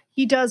 Yeah,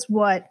 he does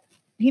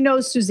he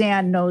knows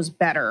Suzanne knows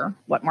better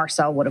what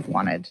Marcel would have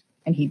wanted,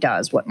 and he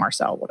does what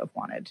Marcel would have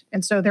wanted.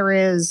 And so there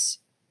is,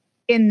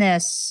 in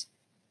this,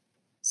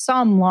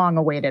 some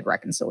long-awaited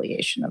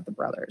reconciliation of the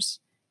brothers,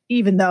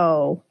 even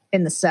though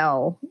in the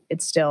cell,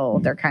 it's still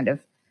their kind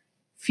of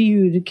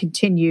feud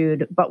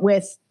continued, but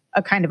with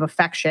a kind of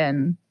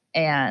affection.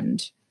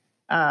 And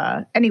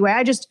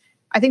anyway,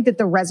 I think that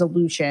the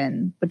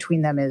resolution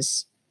between them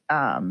is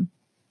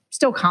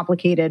still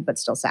complicated, but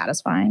still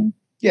satisfying.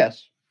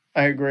 Yes,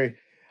 I agree.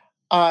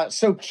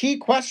 So key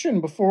question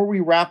before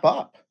we wrap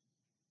up.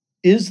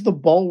 Is the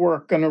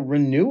Bulwark going to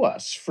renew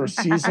us for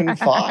season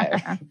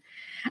 5?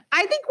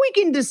 I think we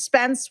can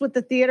dispense with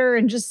the theater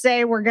and just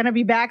say we're going to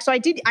be back. So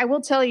I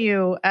will tell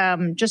you,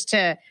 in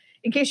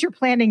case you're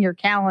planning your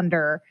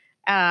calendar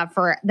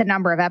for the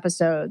number of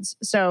episodes.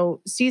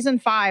 So season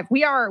 5,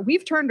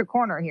 we've turned a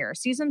corner here.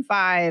 Season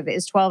 5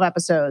 is 12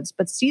 episodes,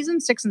 but season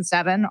 6 and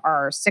 7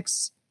 are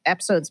 6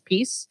 episodes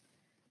piece.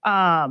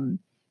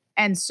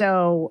 And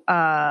so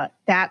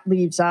that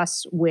leaves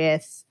us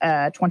with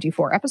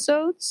 24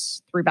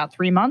 episodes, about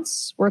 3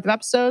 months worth of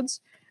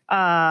episodes.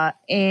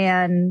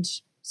 And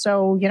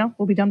so,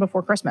 we'll be done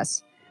before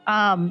Christmas.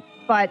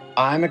 But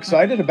I'm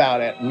excited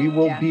about it. We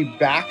will be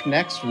back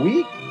next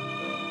week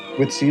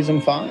with season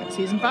 5.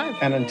 Season 5.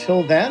 And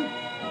until then,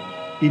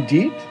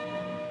 Idit,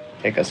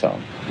 take us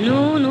home.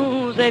 Nous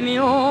nous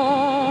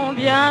aimions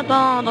bien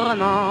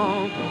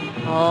tendrement,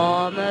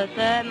 comme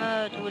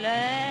s'aiment tous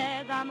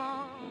les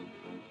amants.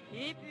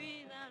 Et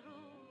puis un jour